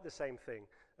quite the same thing,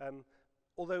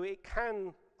 although it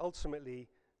can ultimately,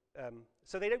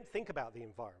 so they don't think about the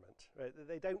environment. Right?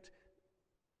 They don't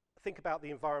think about the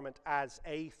environment as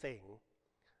a thing,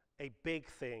 a big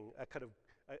thing, a kind of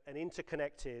an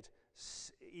interconnected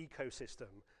ecosystem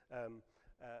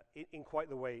in quite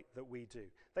the way that we do.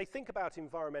 They think about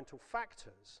environmental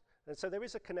factors, and so there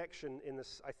is a connection in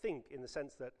this, I think, in the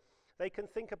sense that they can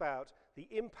think about the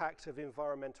impact of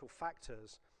environmental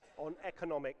factors on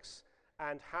economics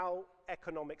and how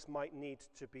economics might need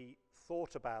to be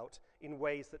thought about in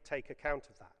ways that take account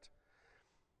of that.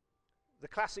 The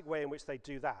classic way in which they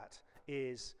do that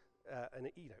is,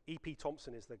 E.P.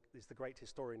 Thompson is the great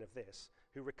historian of this,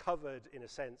 who recovered, in a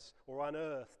sense, or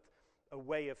unearthed a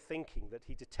way of thinking that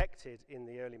he detected in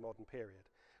the early modern period,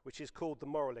 which is called the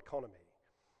moral economy.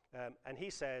 And he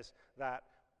says that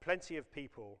plenty of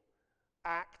people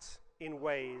act in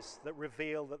ways that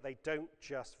reveal that they don't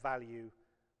just value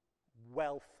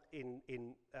wealth in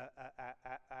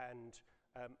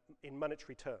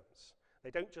monetary terms. They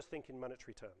don't just think in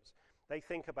monetary terms. They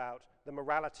think about the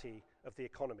morality of the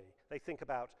economy. They think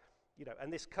about,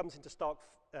 and this comes into stark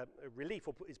relief,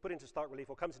 or is put into stark relief,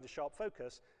 or comes into sharp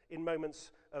focus in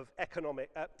moments of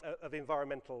of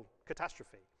environmental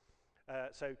catastrophe.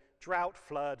 So drought,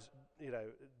 flood,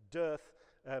 dearth,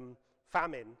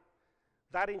 famine.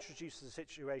 That introduces a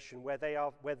situation where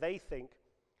they think,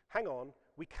 hang on,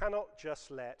 we cannot just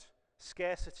let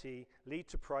scarcity lead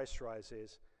to price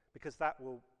rises, because that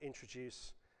will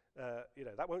introduce,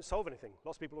 that won't solve anything.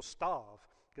 Lots of people will starve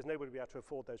because nobody will be able to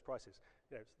afford those prices.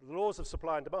 The laws of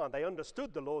supply and demand, they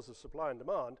understood the laws of supply and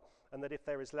demand, and that if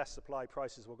there is less supply,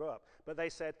 prices will go up. But they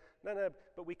said, no,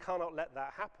 but we cannot let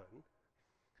that happen.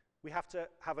 We have to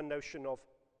have a notion of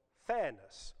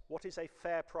fairness. What is a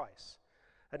fair price?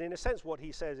 And in a sense, what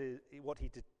he says is, what he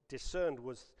discerned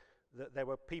was that there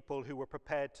were people who were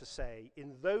prepared to say,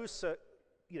 in those,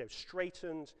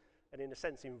 straitened and in a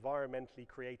sense environmentally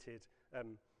created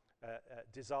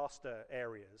disaster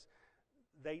areas,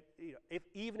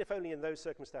 even if only in those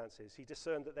circumstances, he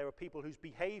discerned that there were people whose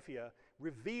behavior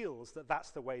reveals that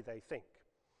that's the way they think.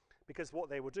 Because what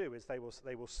they will do is there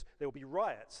will be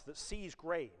riots that seize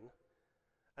grain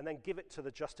and then give it to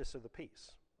the justice of the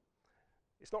peace.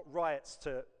 It's not riots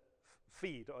to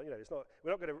feed, or,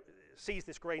 we're not going to seize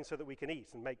this grain so that we can eat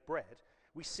and make bread.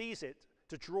 We seize it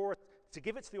to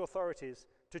give it to the authorities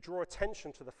to draw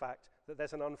attention to the fact that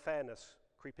there's an unfairness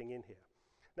creeping in here.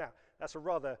 Now, that's a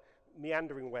rather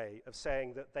meandering way of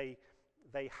saying that they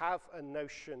have a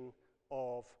notion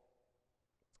of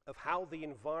how the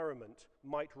environment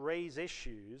might raise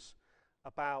issues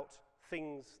about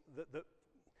things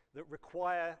that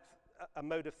require a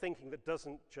mode of thinking that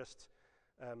doesn't just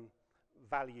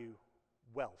value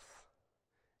wealth.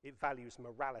 It values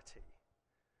morality.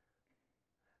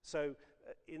 So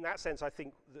in that sense, I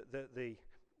think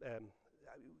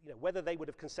whether they would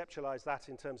have conceptualized that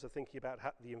in terms of thinking about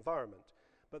the environment,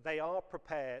 but they are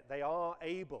prepared, they are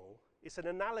able, it's an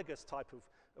analogous type of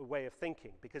a way of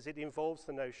thinking, because it involves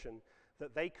the notion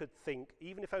that they could think,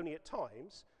 even if only at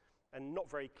times, and not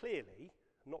very clearly,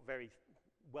 not very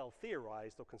well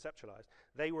theorized or conceptualized,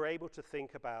 they were able to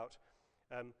think about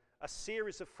a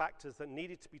series of factors that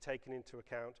needed to be taken into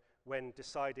account when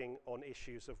deciding on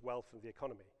issues of wealth and the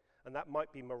economy. And that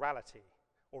might be morality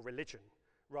or religion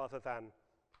rather than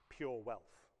pure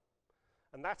wealth.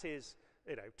 And that is,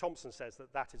 Thompson says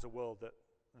that is a world that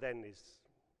then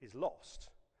is lost.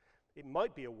 It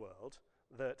might be a world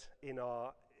that in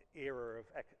our era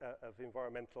of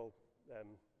environmental,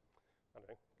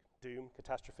 doom,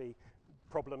 catastrophe,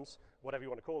 problems, whatever you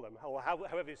want to call them, or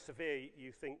however severe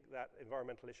you think that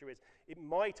environmental issue is, it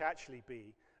might actually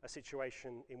be a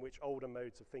situation in which older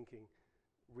modes of thinking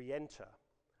re-enter,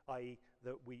 i.e.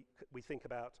 that we think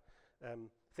about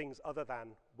things other than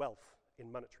wealth in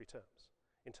monetary terms,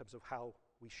 in terms of how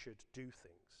we should do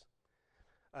things.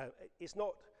 It's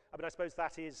not, I suppose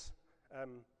that is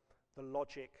the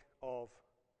logic of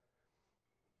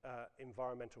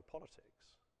environmental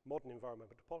politics. Modern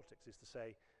environmental politics is to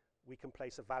say we can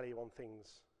place a value on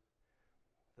things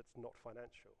that's not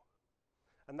financial.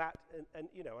 And that, and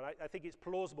I think it's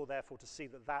plausible, therefore, to see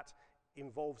that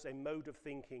involves a mode of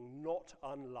thinking not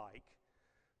unlike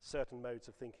certain modes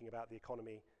of thinking about the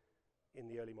economy in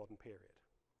the early modern period.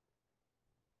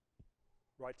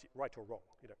 Right or wrong,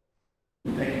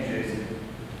 Thank you, Jason.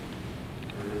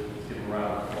 Let's give a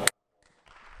round of applause.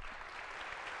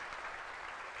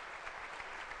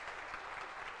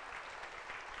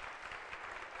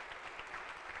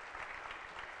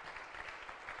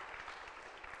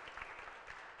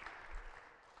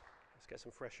 Let's get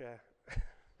some fresh air.